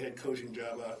take on a head coaching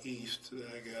job out east that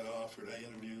I got offered. I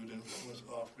interviewed and was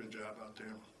offered a job out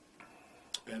there.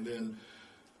 And then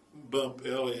Bump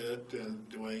Elliott and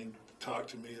Dwayne talked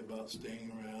to me about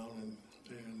staying around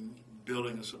and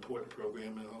building a support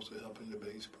program and also helping the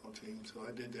baseball team. So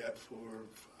I did that for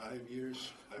 5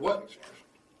 years. What? 6 years.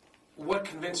 What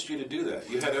convinced you to do that?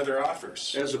 You had other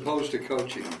offers. As opposed to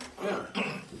coaching. Yeah.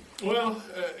 Well,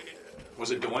 Was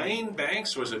it Dwayne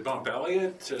Banks? Was it Bump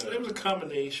Elliott? it was a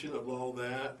combination of all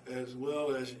that, as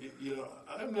well as,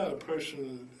 I'm not a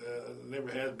person, never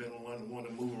has been one to want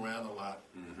to move around a lot.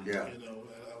 Mm-hmm. Yeah.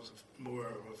 I was more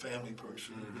of a family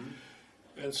person.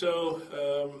 Mm-hmm. And so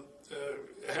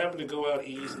having to go out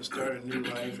east and start a new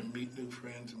life and meet new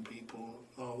friends and people,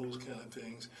 all those kind of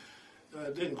things,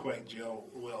 didn't quite gel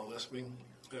well with me.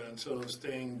 And so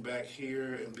staying back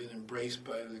here and being embraced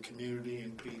by the community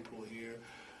and people here,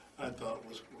 I thought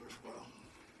was worthwhile.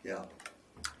 Yeah.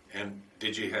 And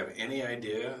did you have any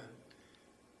idea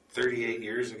 38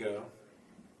 years ago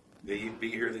that you'd be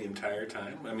here the entire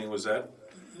time? I mean, was that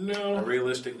a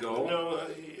realistic goal? No,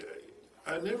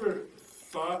 I never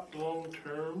thought long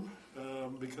term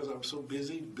because I'm so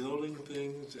busy building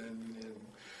things and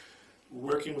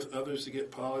working with others to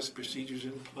get policy procedures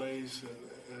in place,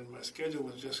 and my schedule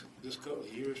was just go.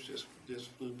 Years just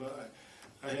flew by.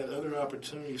 I had other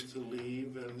opportunities to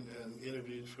leave and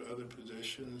interviewed for other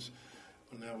positions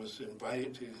when I was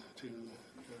invited to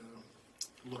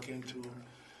look into them.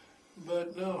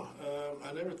 But no,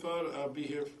 I never thought I'd be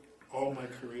here all my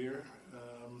career.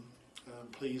 I'm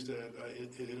pleased that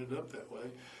it ended up that way.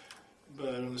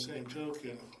 But on the same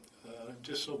token,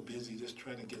 just so busy, just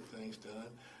trying to get things done.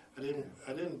 I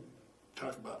didn't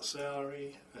talk about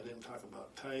salary. I didn't talk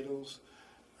about titles.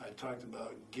 I talked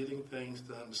about getting things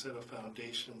done, set a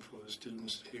foundation for the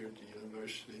students here at the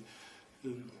university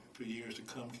who, for years to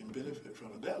come, can benefit from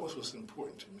it. That was what's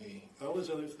important to me. All those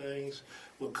other things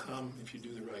will come if you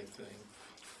do the right thing.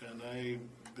 And I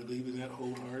believe in that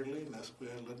wholeheartedly, and that's the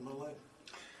way I live my life.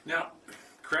 Now,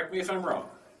 correct me if I'm wrong,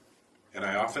 and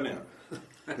I often am.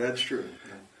 That's true.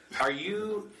 Are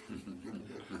you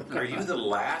the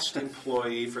last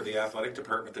employee for the athletic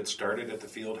department that started at the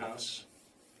field house?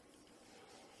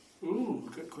 Ooh,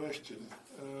 good question.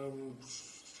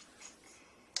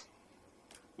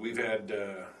 We've had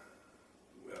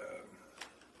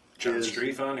John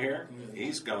Streif on here. Yeah.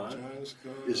 He's gone. John's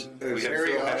gone. Is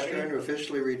Harry Ostrander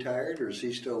officially retired, or is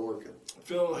he still working?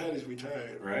 Phil Hattie's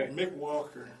retired. Right. Mick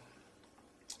Walker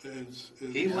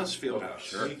he was field house.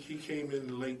 Sure. He came in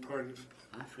the late part of.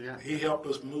 I forgot. He helped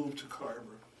us move to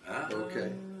Carver.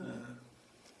 Okay.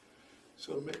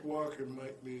 So Mick Walker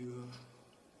might be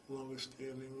the longest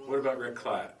standing one. What about Rick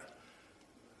Klatt?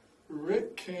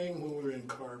 Rick came when we were in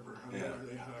Carver. Yeah.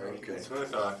 They hired him.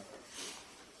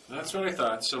 That's what I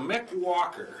thought. So Mick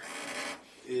Walker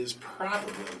is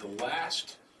probably the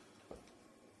last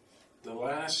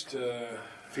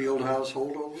Fieldhouse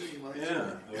holdover, you might say?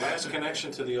 Yeah, the last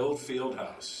connection to the old field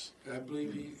house. I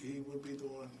believe he would be the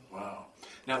one. Wow.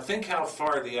 Now think how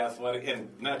far the athletic, and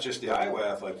not just the Iowa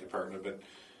athletic department, but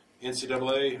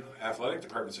NCAA athletic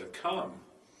departments have come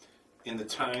in the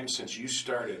time since you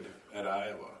started at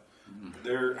Iowa.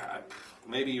 There,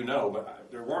 maybe you know, but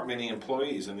there weren't many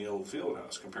employees in the old field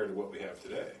house compared to what we have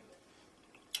today.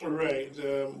 Right.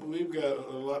 We've got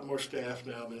a lot more staff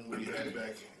now than we had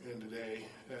back in the day,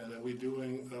 and we're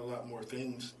doing a lot more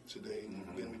things today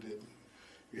than we did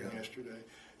yesterday.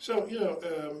 So,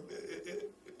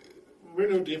 we're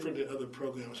no different than other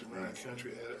programs around the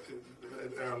country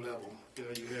at our level.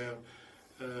 You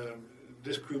have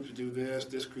this group to do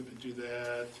this group to do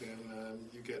that, and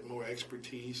you get more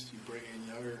expertise. You bring in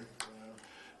younger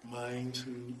minds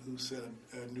who set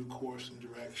a new course and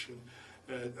direction.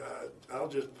 I'll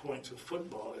just point to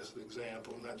football as an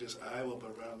example, not just Iowa,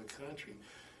 but around the country.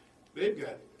 They've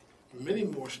got many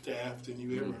more staff than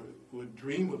you ever would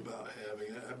dream about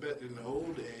having. I bet in the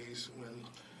old days when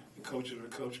the coaches were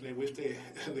coaching, they wish they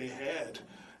had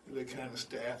the kind of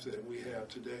staff that we have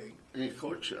today. And you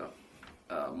coach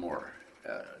more.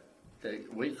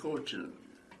 Weight coach and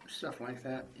stuff like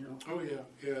that, Oh, yeah.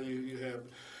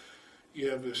 You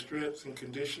have the strength and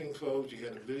conditioning folks, you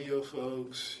have the video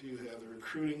folks, you have the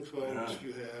recruiting folks,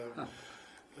 you have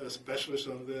specialists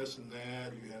on this and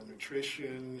that. You have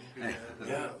nutrition.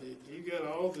 You got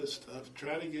all this stuff.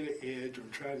 Try to get an edge or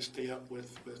try to stay up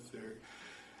with their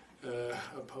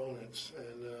opponents,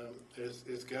 and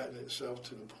it's gotten itself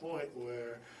to the point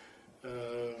where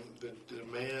the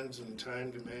demands and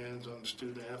time demands on the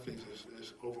student athletes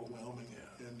is overwhelming,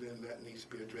 and then that needs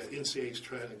to be addressed. NCAA is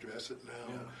trying to address it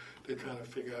now. They're trying to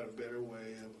figure out a better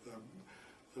way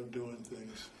of doing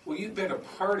things. Well, you've been a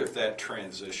part of that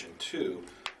transition too,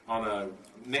 on a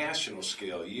national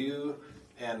scale. You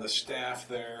and the staff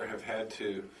there have had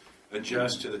to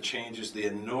adjust to the changes, the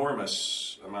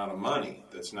enormous amount of money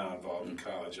that's now involved in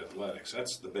college athletics.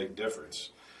 That's the big difference.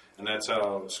 And that's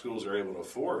how schools are able to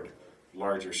afford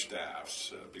larger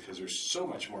staffs, because there's so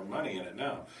much more money in it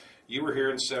now. You were here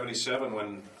in '77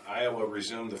 when Iowa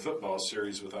resumed the football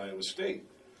series with Iowa State.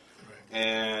 Right.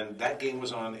 And that game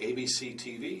was on ABC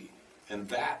TV. And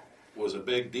that was a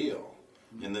big deal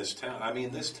in this town. I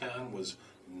mean, this town was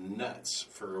nuts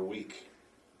for a week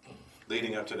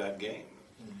leading up to that game.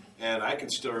 And I can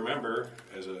still remember,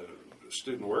 as a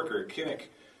student worker at Kinnick,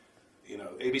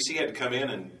 ABC had to come in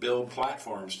and build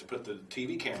platforms to put the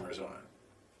TV cameras on.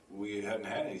 We hadn't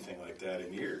had anything like that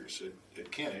in years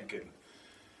at Kinnick,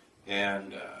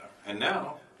 and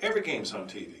now every game's on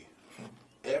TV.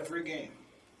 Every game.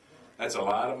 That's a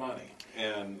lot of money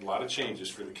and a lot of changes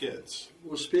for the kids.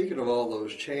 Well, speaking of all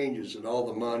those changes and all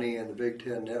the money and the Big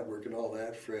Ten Network and all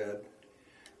that, Fred,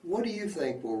 what do you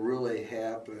think will really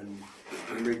happen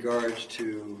in regards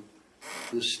to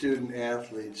the student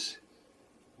athletes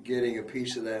getting a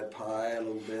piece of that pie, a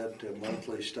little bit, a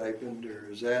monthly stipend, or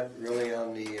is that really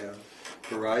on the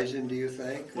horizon, do you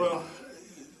think? Well,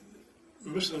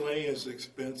 miscellaneous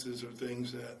expenses are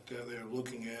things that they're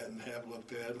looking at and have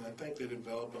looked at, and I think they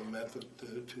develop a method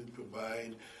to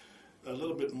provide a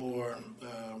little bit more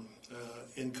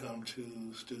income to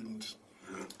students.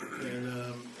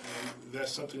 And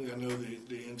that's something I know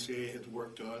the NCAA has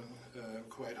worked on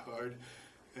quite hard.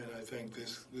 And I think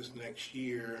this next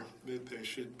year that there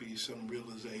should be some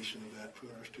realization of that for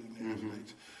our student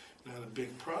athletes. Now the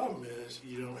big problem is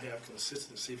you don't have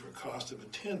consistency for cost of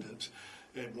attendance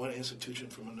at one institution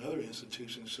from another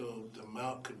institution, so the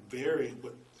amount could vary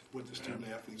what the student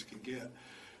athletes could get.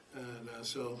 And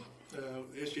so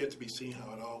it's yet to be seen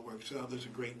how it all works out. There's a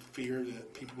great fear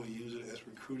that people will use it as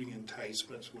recruiting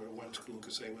enticements, where one school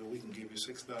could say, well, we can give you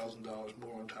 $6,000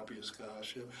 more on top of your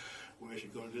scholarship, whereas you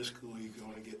go to this school, you can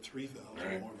only get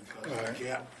 $3,000 more because of the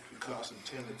gap in cost of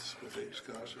attendance with the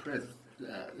scholarship. Chris,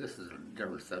 this is a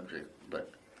different subject,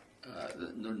 but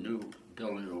the new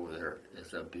building over there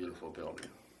is a beautiful building.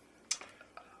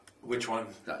 Which one?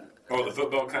 The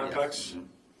football complex? Yes.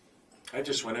 I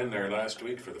just went in there last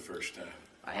week for the first time.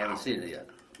 I haven't seen it yet.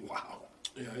 Wow.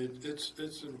 Yeah,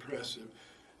 it's impressive.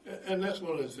 And that's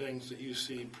one of the things that you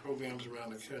see programs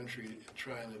around the country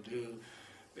trying to do.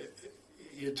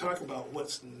 You talk about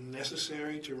what's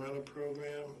necessary to run a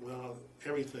program. Well,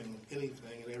 anything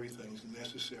and everything's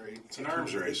necessary. It's an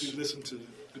arms race. If you listen to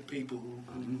the people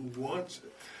who want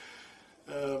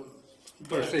it.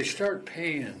 But if they start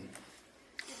paying,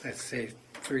 let's say,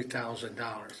 $3,000,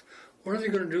 what are they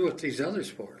going to do with these other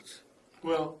sports?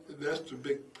 Well, that's the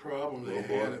big problem they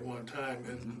had at one time,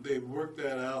 and they worked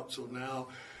that out. So now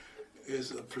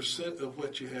is a percent of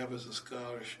what you have as a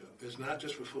scholarship. It's not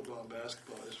just for football and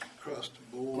basketball; it's across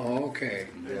the board. Oh, okay.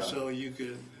 And so you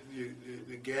can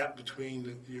the gap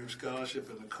between your scholarship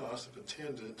and the cost of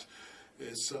attendance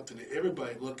is something that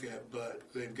everybody look at, but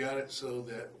they've got it so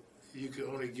that you can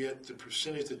only get the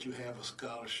percentage that you have a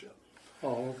scholarship.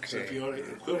 Oh, okay. So if you only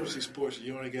equivalency sports,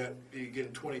 you're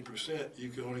getting 20%. You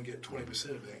can only get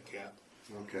 20% of that gap.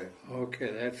 Okay.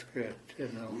 Okay, that's good.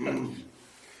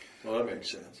 Well, that makes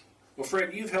sense. Well,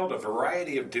 Fred, you've held a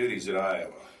variety of duties at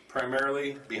Iowa,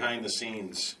 primarily behind the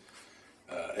scenes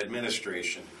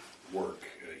administration work.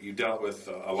 You dealt with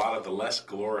a lot of the less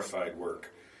glorified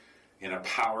work in a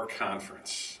power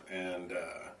conference, and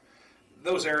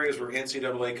those areas were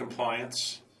NCAA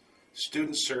compliance,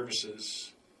 student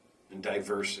services, and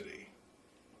diversity.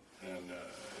 And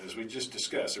as we just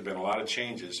discussed, there have been a lot of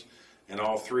changes in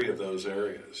all three of those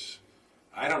areas.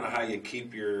 I don't know how you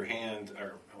keep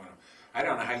I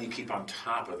don't know how you keep on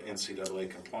top of NCAA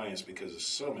compliance because of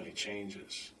so many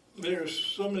changes. There's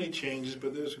so many changes,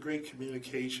 but there's great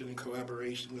communication and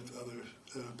collaboration with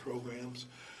other programs.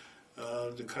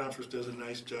 The conference does a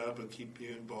nice job of keeping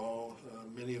you involved.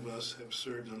 Many of us have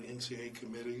served on NCAA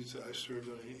committees. I served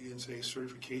on the NCAA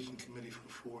certification committee for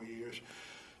 4 years,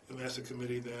 and that's a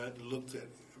committee that looked at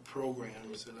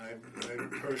programs. And I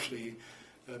personally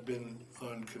have been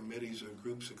on committees or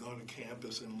groups that gone to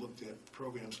campus and looked at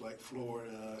programs like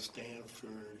Florida,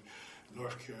 Stanford,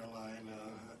 North Carolina.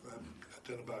 I've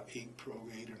done about 8 or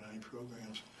 9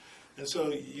 programs. And so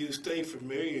you stay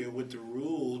familiar with the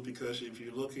rules, because if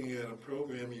you're looking at a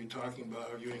program and you're talking about,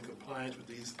 are you in compliance with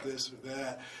this or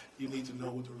that, you need to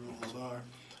know what the rules are.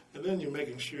 And then you're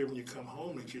making sure when you come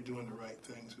home that you're doing the right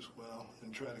things as well,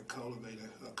 and try to cultivate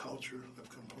a culture of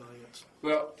compliance.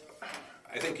 Well,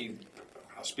 I think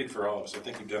I'll speak for all of us, I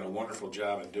think you've done a wonderful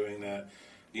job in doing that.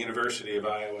 The University of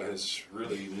Iowa has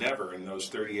really never in those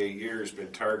 38 years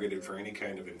been targeted for any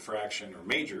kind of infraction or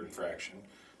major infraction,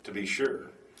 to be sure.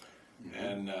 Mm-hmm.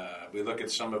 And we look at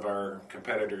some of our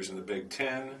competitors in the Big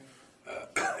Ten,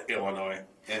 Illinois,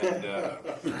 and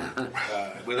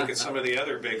we look at some of the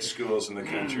other big schools in the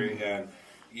country, and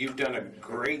you've done a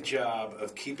great job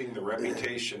of keeping the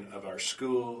reputation of our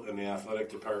school and the athletic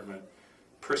department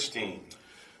pristine.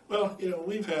 Well,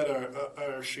 we've had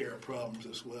our share of problems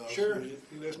as well. Sure. So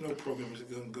there's no program that's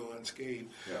going to go unscathed.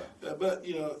 Yeah. But,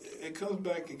 it comes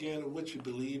back again to what you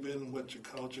believe in, what your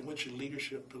culture, what your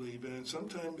leadership believe in. And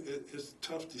sometimes it's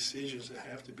tough decisions that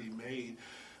have to be made,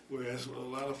 whereas a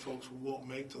lot of folks won't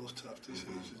make those tough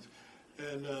decisions.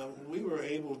 And we were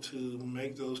able to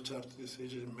make those tough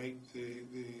decisions, make the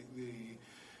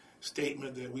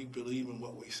statement that we believe in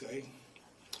what we say.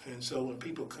 And so when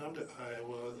people come to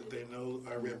Iowa, they know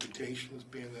our reputation as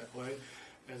being that way,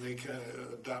 and they kind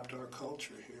of adopt our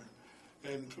culture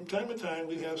here. And from time to time,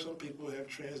 we have some people who have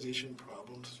transition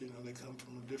problems. They come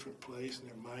from a different place, and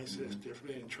their mindset's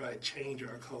different, and try to change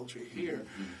our culture here.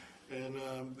 And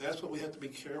that's what we have to be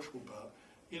careful about.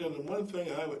 The one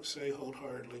thing I would say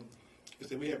wholeheartedly is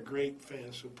that we have great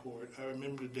fan support. I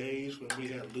remember the days when we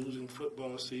had losing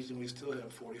football season, we still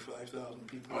have 45,000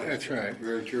 people. Oh, that's right.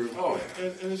 Very true. Oh,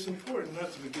 and it's important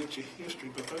not to forget your history,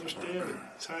 but understand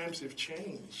that times have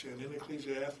changed, and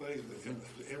intercollegiate athletics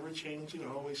is ever changing,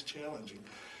 always challenging.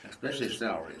 Especially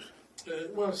salaries.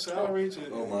 Well, salaries,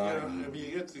 Oh, my.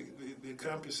 you get the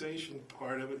compensation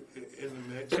part of it in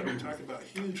the mix. We're talking about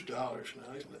huge dollars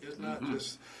now. It's not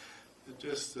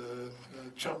just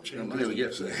chump change. The money we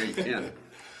get from the Big Ten.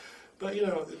 But,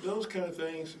 those kind of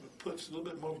things puts a little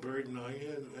bit more burden on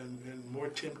you and more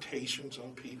temptations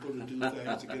on people to do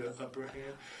things to get an upper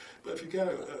hand. But if you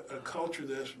got a culture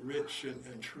that's rich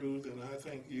and true, then I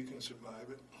think you can survive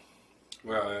it.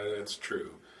 well, that's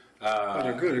true. But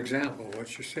a good example of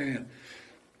what you're saying.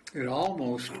 It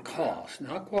almost costs,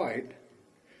 not quite,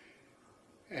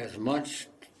 as much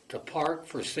to park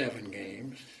for 7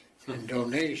 games in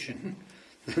donation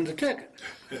than the ticket.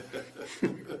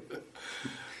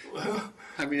 Well,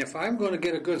 I mean, if I'm going to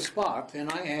get a good spot, then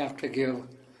I have to give $4,000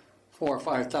 or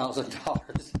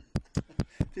 $5,000.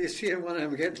 Do you see what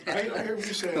I'm getting at? I hear what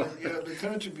you're saying. The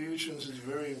contributions is a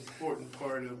very important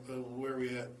part of where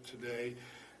we're at today.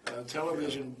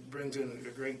 Television brings in a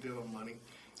great deal of money,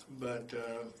 but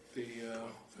the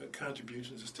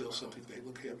contributions is still something they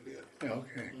look heavily at.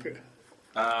 Okay, good.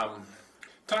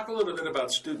 Talk a little bit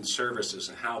about student services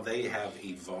and how they have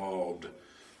evolved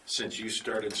since you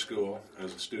started school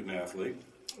as a student athlete.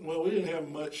 Well, we didn't have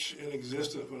much in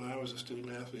existence when I was a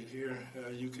student athlete here.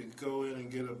 You could go in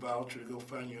and get a voucher to go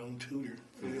find your own tutor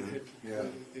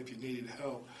if you needed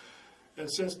help.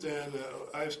 And since then,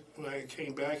 when I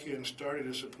came back here and started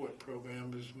a support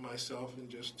program, it was myself and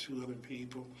just 2 other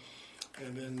people.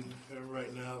 And then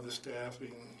right now the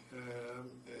staffing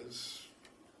is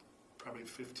probably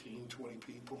 15, 20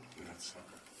 people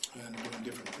and doing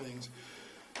different things.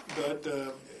 But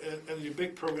and your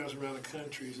big programs around the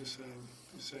country is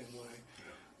the same way.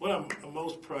 What I'm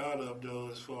most proud of, though,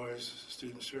 as far as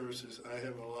student services, I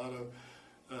have a lot of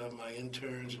my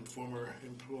interns and former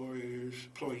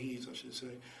employees, I should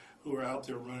say, who are out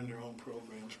there running their own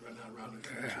programs right now around the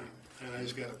country. And I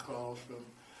just got a call from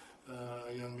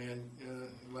a young man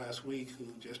last week who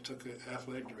just took an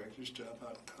athletic director's job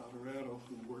out in Colorado,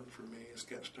 who worked for me and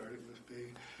got started with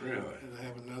me. Really? And I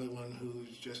have another one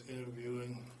who's just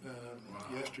interviewing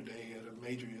yesterday at a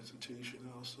major institution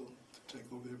also to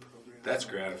take over their program. That's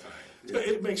gratifying. But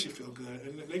it makes you feel good,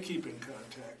 and they keep in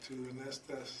contact too, and that's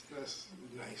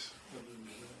nice.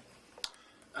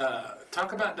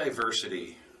 Talk about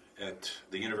diversity at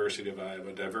the University of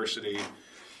Iowa, diversity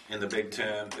in the Big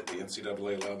Ten, at the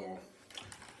NCAA level.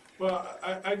 Well,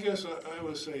 I guess I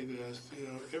would say this,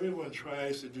 everyone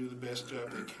tries to do the best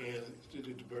job they can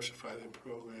to diversify their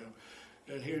program.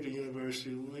 And here at the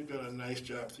university, we've done a nice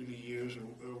job through the years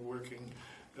of working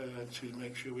to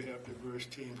make sure we have diverse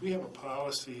teams. We have a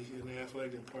policy in the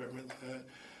athletic department that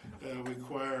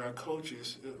require our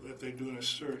coaches, if they're doing a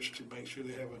search, to make sure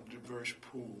they have a diverse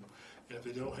pool. And if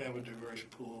they don't have a diverse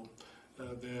pool,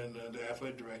 then the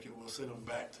athletic director will send them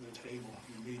back to the table.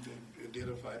 You need to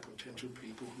identify potential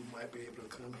people who might be able to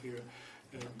come here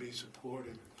and be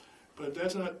supported. But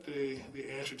that's not the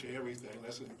answer to everything.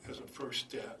 That's a first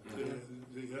step.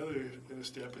 The other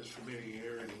step is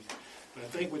familiarity. And I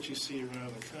think what you see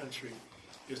around the country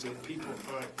is that people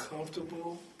aren't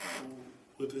comfortable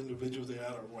with individuals they're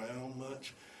not around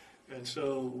much. And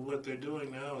so what they're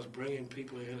doing now is bringing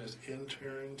people in as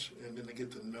interns, and then they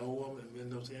get to know them, and then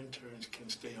those interns can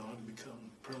stay on and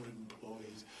become permanent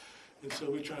employees. And so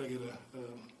we're trying to get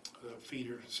a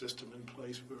feeder system in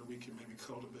place where we can maybe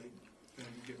cultivate and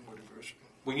get more diversity.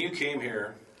 When you came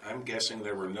here, I'm guessing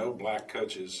there were no black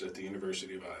coaches at the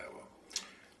University of Iowa.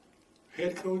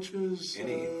 Head coaches,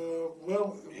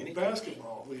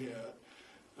 basketball we had.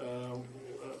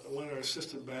 When our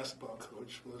assistant basketball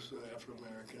coach was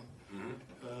Afro-American.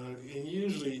 And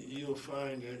usually you'll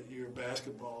find that your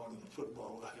basketball and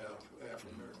football will have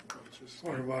Afro-American coaches.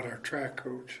 What about our track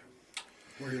coach?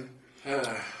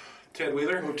 Ted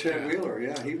Wheeler? Oh, Ted Wheeler,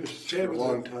 yeah, he was Ted for a was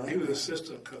long time. He was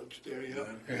assistant coach there, yeah.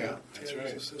 That's Ted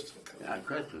right. was assistant coach. Yeah,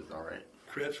 Chris was all right.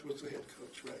 Kretsch was the head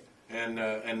coach, right.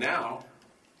 And now,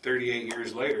 38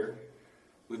 years later,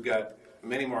 we've got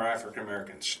many more African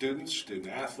American students, student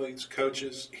athletes,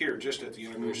 coaches here just at the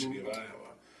University of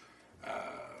Iowa.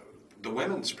 The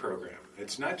women's program,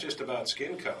 it's not just about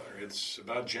skin color, it's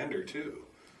about gender too.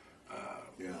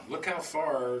 Look how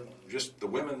far just the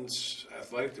women's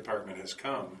athletic department has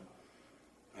come.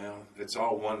 It's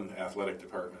all one athletic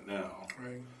department now.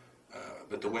 Right.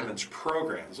 But the women's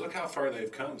programs, look how far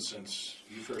they've come since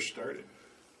you first started.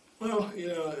 Well,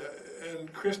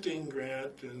 and Christine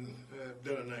Grant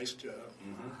done a nice job.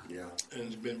 Yeah. And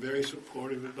has been very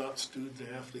supportive about student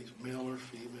athletes, male or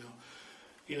female.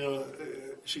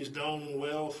 She's done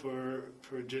well for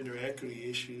gender equity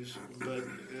issues, but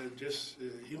just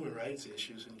human rights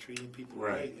issues and treating people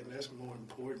right, and that's more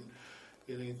important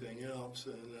than anything else.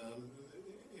 And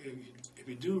if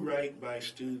you do right by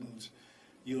students,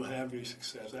 you'll have your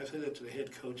success. I said that to the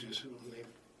head coaches when they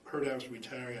heard I was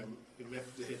retiring. We met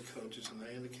with the head coaches, and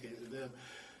I indicated to them,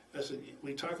 I said,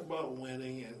 we talk about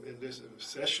winning, and there's an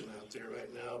obsession out there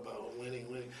right now about winning.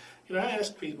 I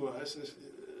asked people, I said,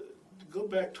 go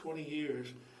back 20 years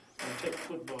and take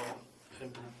football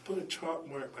and put a chalk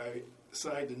mark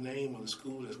beside the name of the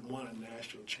school that's won a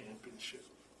national championship.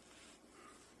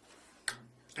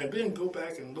 And then go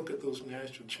back and look at those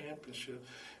national championship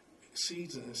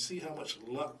seasons and see how much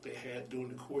luck they had during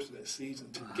the course of that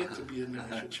season to get to be a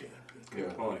national champion.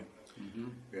 Good point.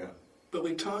 Yeah. But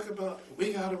we talk about,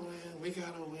 we got to win, we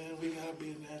got to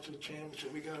be a national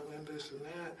championship, we got to win this and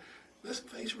that. Let's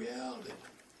face reality.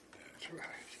 That's right.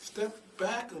 Step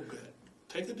back a bit.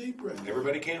 Take a deep breath.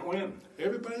 Everybody can't win.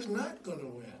 Everybody's not going to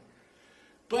win.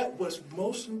 But what's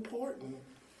most important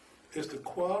is the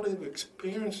quality of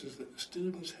experiences that the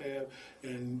students have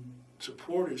and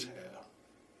supporters have.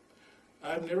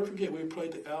 I'll never forget, we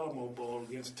played the Alamo Bowl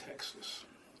against Texas.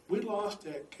 We lost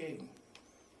that game.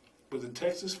 But the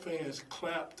Texas fans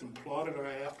clapped and applauded our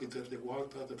athletes as they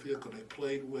walked out the field because they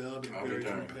played well, they were very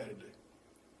competitive.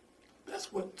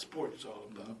 That's what sports is all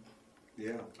about.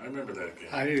 Yeah. I remember that game.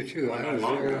 I do too. I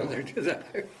was there to that.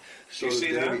 So you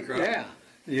see that? Yeah.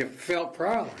 You felt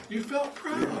proud. You felt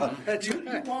proud. That's you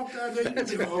walked out there, you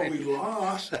didn't go, oh, we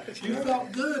lost. You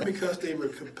felt good because they were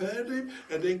competitive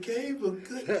and they gave a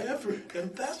good effort.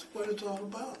 And that's what it's all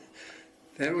about.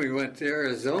 Then we went to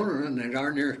Arizona and they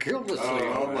darn near killed us.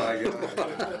 Oh my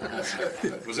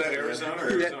God. Was that Arizona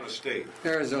or Arizona State?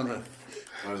 Arizona.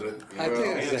 Was it? I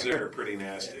think Hands it's there are pretty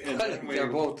nasty. I think they're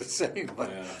both the same,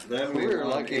 but Then we were won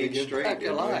lucky to 8 get straight, back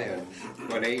didn't we? alive. And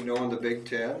went 8-0 in the Big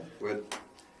Ten with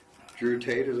Drew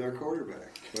Tate as our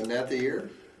quarterback. Wasn't that the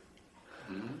year?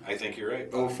 I think you're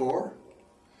right. 04?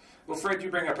 Well, Fred,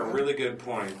 you bring up a really good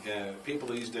point. People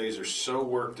these days are so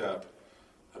worked up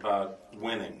about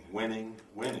winning.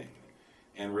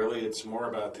 And really it's more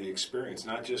about the experience,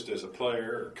 not just as a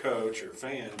player or coach or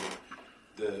fan, but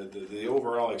the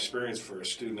overall experience for a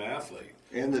student athlete.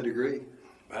 And the degree.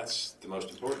 That's the most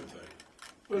important thing.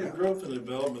 Well, the growth and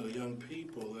development of young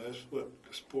people, that's what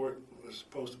the sport was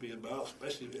supposed to be about,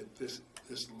 especially at this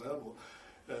level.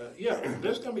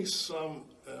 There's going to be some,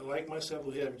 like myself,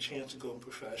 who have a chance to go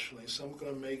professionally. Some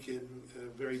going to make it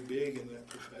very big in that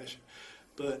profession.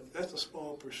 But that's a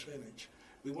small percentage.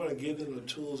 We want to give them the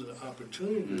tools and the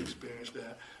opportunity to experience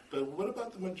that. But what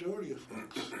about the majority of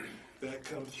folks that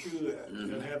come through that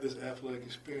and have this athletic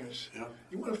experience? Yeah.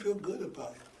 You want to feel good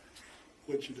about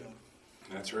what you've done.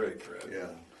 That's right, Fred.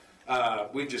 Yeah.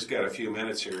 We've just got a few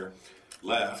minutes here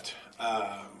left.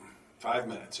 5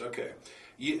 minutes, okay.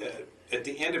 You, at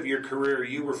the end of your career,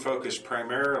 you were focused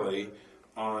primarily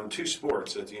on two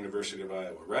sports at the University of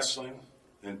Iowa, wrestling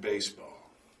and baseball.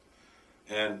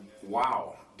 And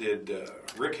wow, did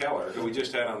Rick Heller, who we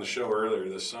just had on the show earlier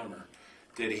this summer,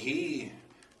 did he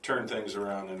turn things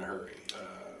around in a hurry?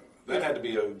 That had to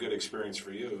be a good experience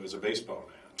for you as a baseball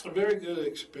man. A very good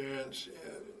experience,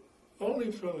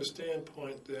 only from the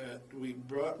standpoint that we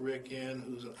brought Rick in,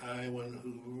 who's an Iowan,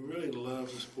 who really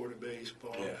loves the sport of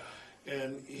baseball. Yeah.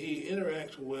 And he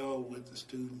interacts well with the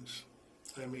students.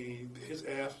 I mean, his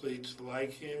athletes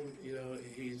like him. You know,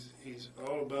 he's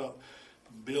all about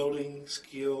building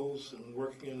skills and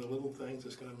working on the little things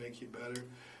that's going to make you better.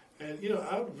 And, you know,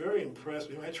 I was very impressed.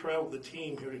 I traveled with the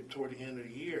team here toward the end of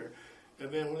the year.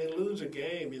 And then when they lose a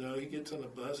game, you know, he gets on the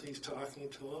bus, he's talking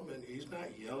to them, and he's not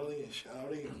yelling and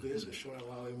shouting and this and showing a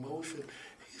lot of emotion.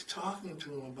 He's talking to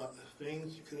them about the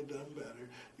things you could have done better.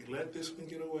 You let this one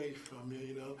get away from you,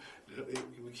 you know.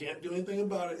 We can't do anything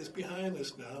about it. It's behind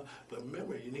us now. But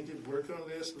remember, you need to work on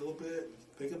this a little bit.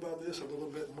 Think about this a little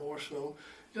bit more. So,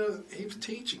 you know, he was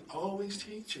teaching, always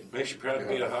teaching. Makes you proud to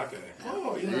be a Hawkeye.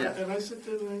 Oh, you know, and I sit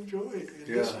there and I enjoy it and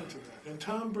listen to that. And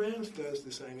Tom Brands does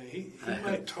the same thing. He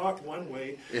might talk one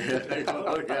way,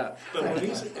 Oh, yeah. but when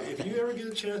if you ever get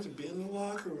a chance to be in the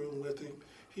locker room with him,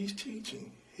 he's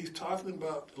teaching. He's talking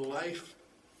about life,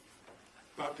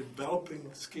 about developing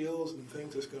skills and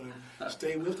things that's going to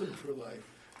stay with him for life.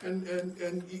 And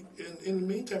in the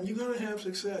meantime, you're going to have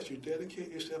success. You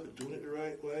dedicate yourself to doing it the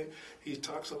right way. He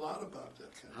talks a lot about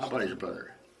that kind of How about his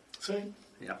brother? Same.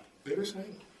 Yeah. They're the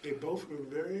same. They both were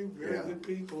very, very good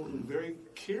people, very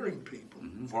caring people.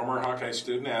 Former Hawkeye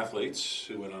student athletes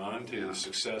who went on to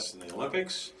success in the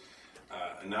Olympics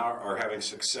and now are having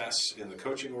success in the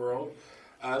coaching world.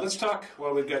 Let's talk,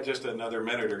 well, we've got just another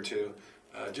minute or two,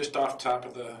 just off top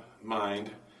of the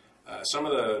mind, some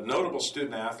of the notable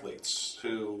student athletes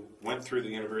who went through the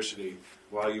university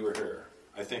while you were here.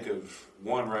 I think of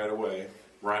one right away,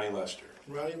 Ronnie Lester.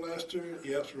 Ronnie Lester,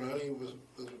 yes, Ronnie was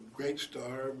a great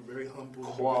star, very humble.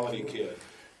 Quality kid.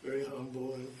 Very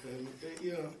humble, and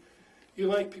you know, you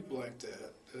like people like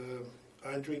that.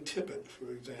 Andre Tippett,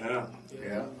 for example. You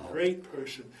know, great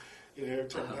person. You know, every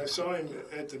time I saw him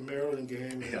at the Maryland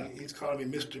game, and he's calling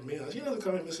me Mr. Mims. You know, they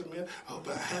call me Mr. Mims. Oh,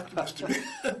 but I have to Mr.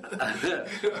 Mims.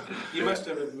 You must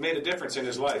have made a difference in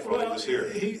his life while he was here.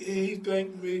 He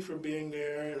thanked me for being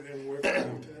there and working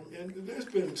with him. And there's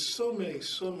been so many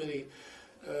students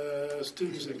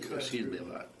that come Excuse me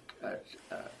through. about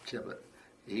Tippett.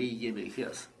 He gave me a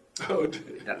kiss. Oh,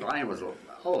 That line was a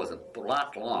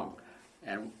block long,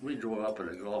 and we drove up in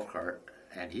a golf cart,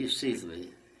 and he sees me,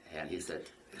 and he said,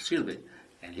 "Excuse me,"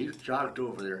 and he jogged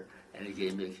over there, and he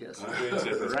gave me a kiss,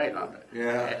 right on it.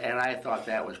 Yeah. And I thought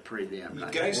that was pretty damn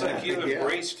nice. Guys like you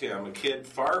embraced him, a kid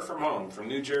far from home, from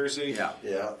New Jersey,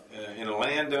 in a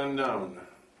land unknown,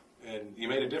 and you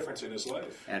made a difference in his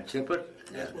life. And Tippett,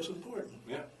 that's what's important.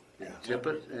 Yeah.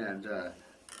 Tippett and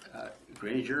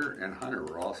Granger and Hunter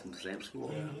were all from the same school,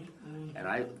 and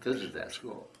I visited that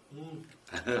school.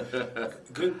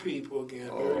 Good people again,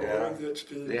 very good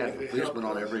students. They had a policeman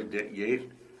on every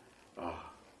gate. Oh.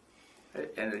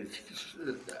 And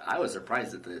I was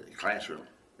surprised at the classroom.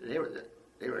 They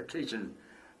were teaching.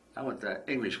 I went to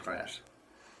English class,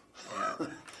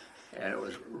 and it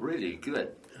was really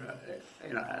good.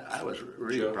 You know, I was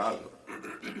really proud of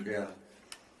them. Yeah.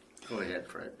 Go ahead,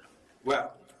 Fred.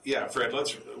 Well, yeah, Fred.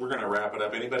 We're going to wrap it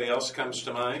up. Anybody else comes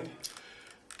to mind?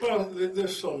 Well,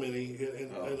 there's so many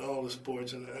in all the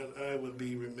sports, and I would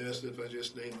be remiss if I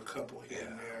just named a couple here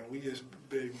and there. We just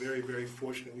been very, very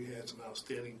fortunate. We had some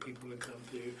outstanding people that come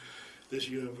through this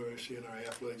university and our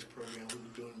athletics program who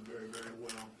are doing very, very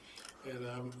well. And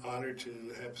I'm honored to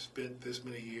have spent this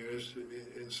many years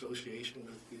in association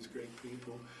with these great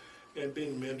people and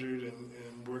being mentored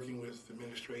and working with the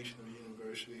administration of the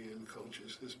university and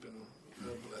coaches. It's been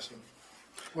a blessing.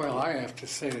 Well, I have to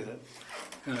say that,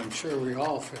 and I'm sure we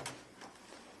all feel,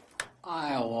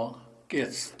 Iowa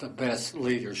gets the best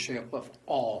leadership of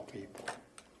all people.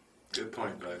 Good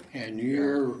point, bud. And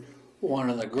you're one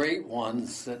of the great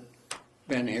ones that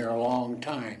been here a long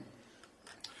time.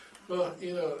 Well,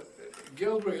 you know,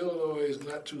 Galesburg, Illinois is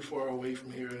not too far away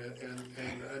from here, and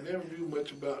I never knew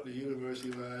much about the University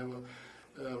of Iowa,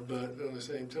 but on the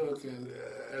same token,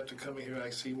 after coming here, I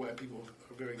see why people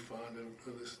are very fond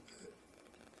of this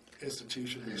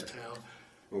institution, this town.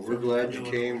 Well, we're glad you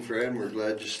came, Fred, and we're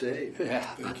glad you stayed. Yeah,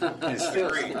 and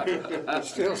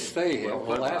still stay here.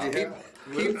 We'll have to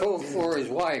keep hope for his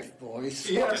wife, boys.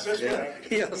 Yes, that's right.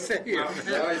 He'll stay here.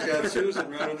 Now he's got Susan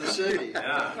running the city.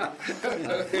 Yeah.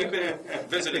 We've been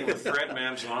visiting with Fred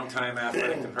Mims, longtime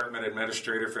athletic department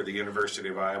administrator for the University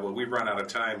of Iowa. We've run out of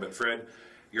time, but Fred,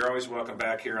 you're always welcome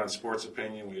back here on Sports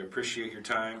Opinion. We appreciate your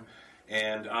time.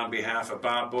 And on behalf of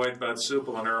Bob Boyd, Bud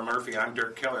Supple, and Earle Murphy, I'm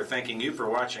Dirk Keller, thanking you for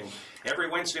watching every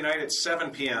Wednesday night at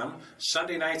 7 p.m.,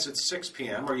 Sunday nights at 6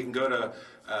 p.m., or you can go to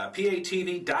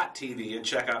patv.tv and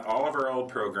check out all of our old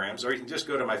programs, or you can just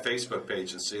go to my Facebook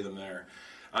page and see them there.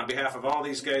 On behalf of all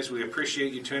these guys, we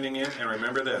appreciate you tuning in, and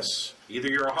remember this, either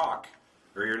you're a Hawk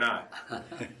or you're not.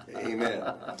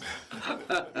 Amen.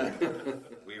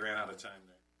 We ran out of time now.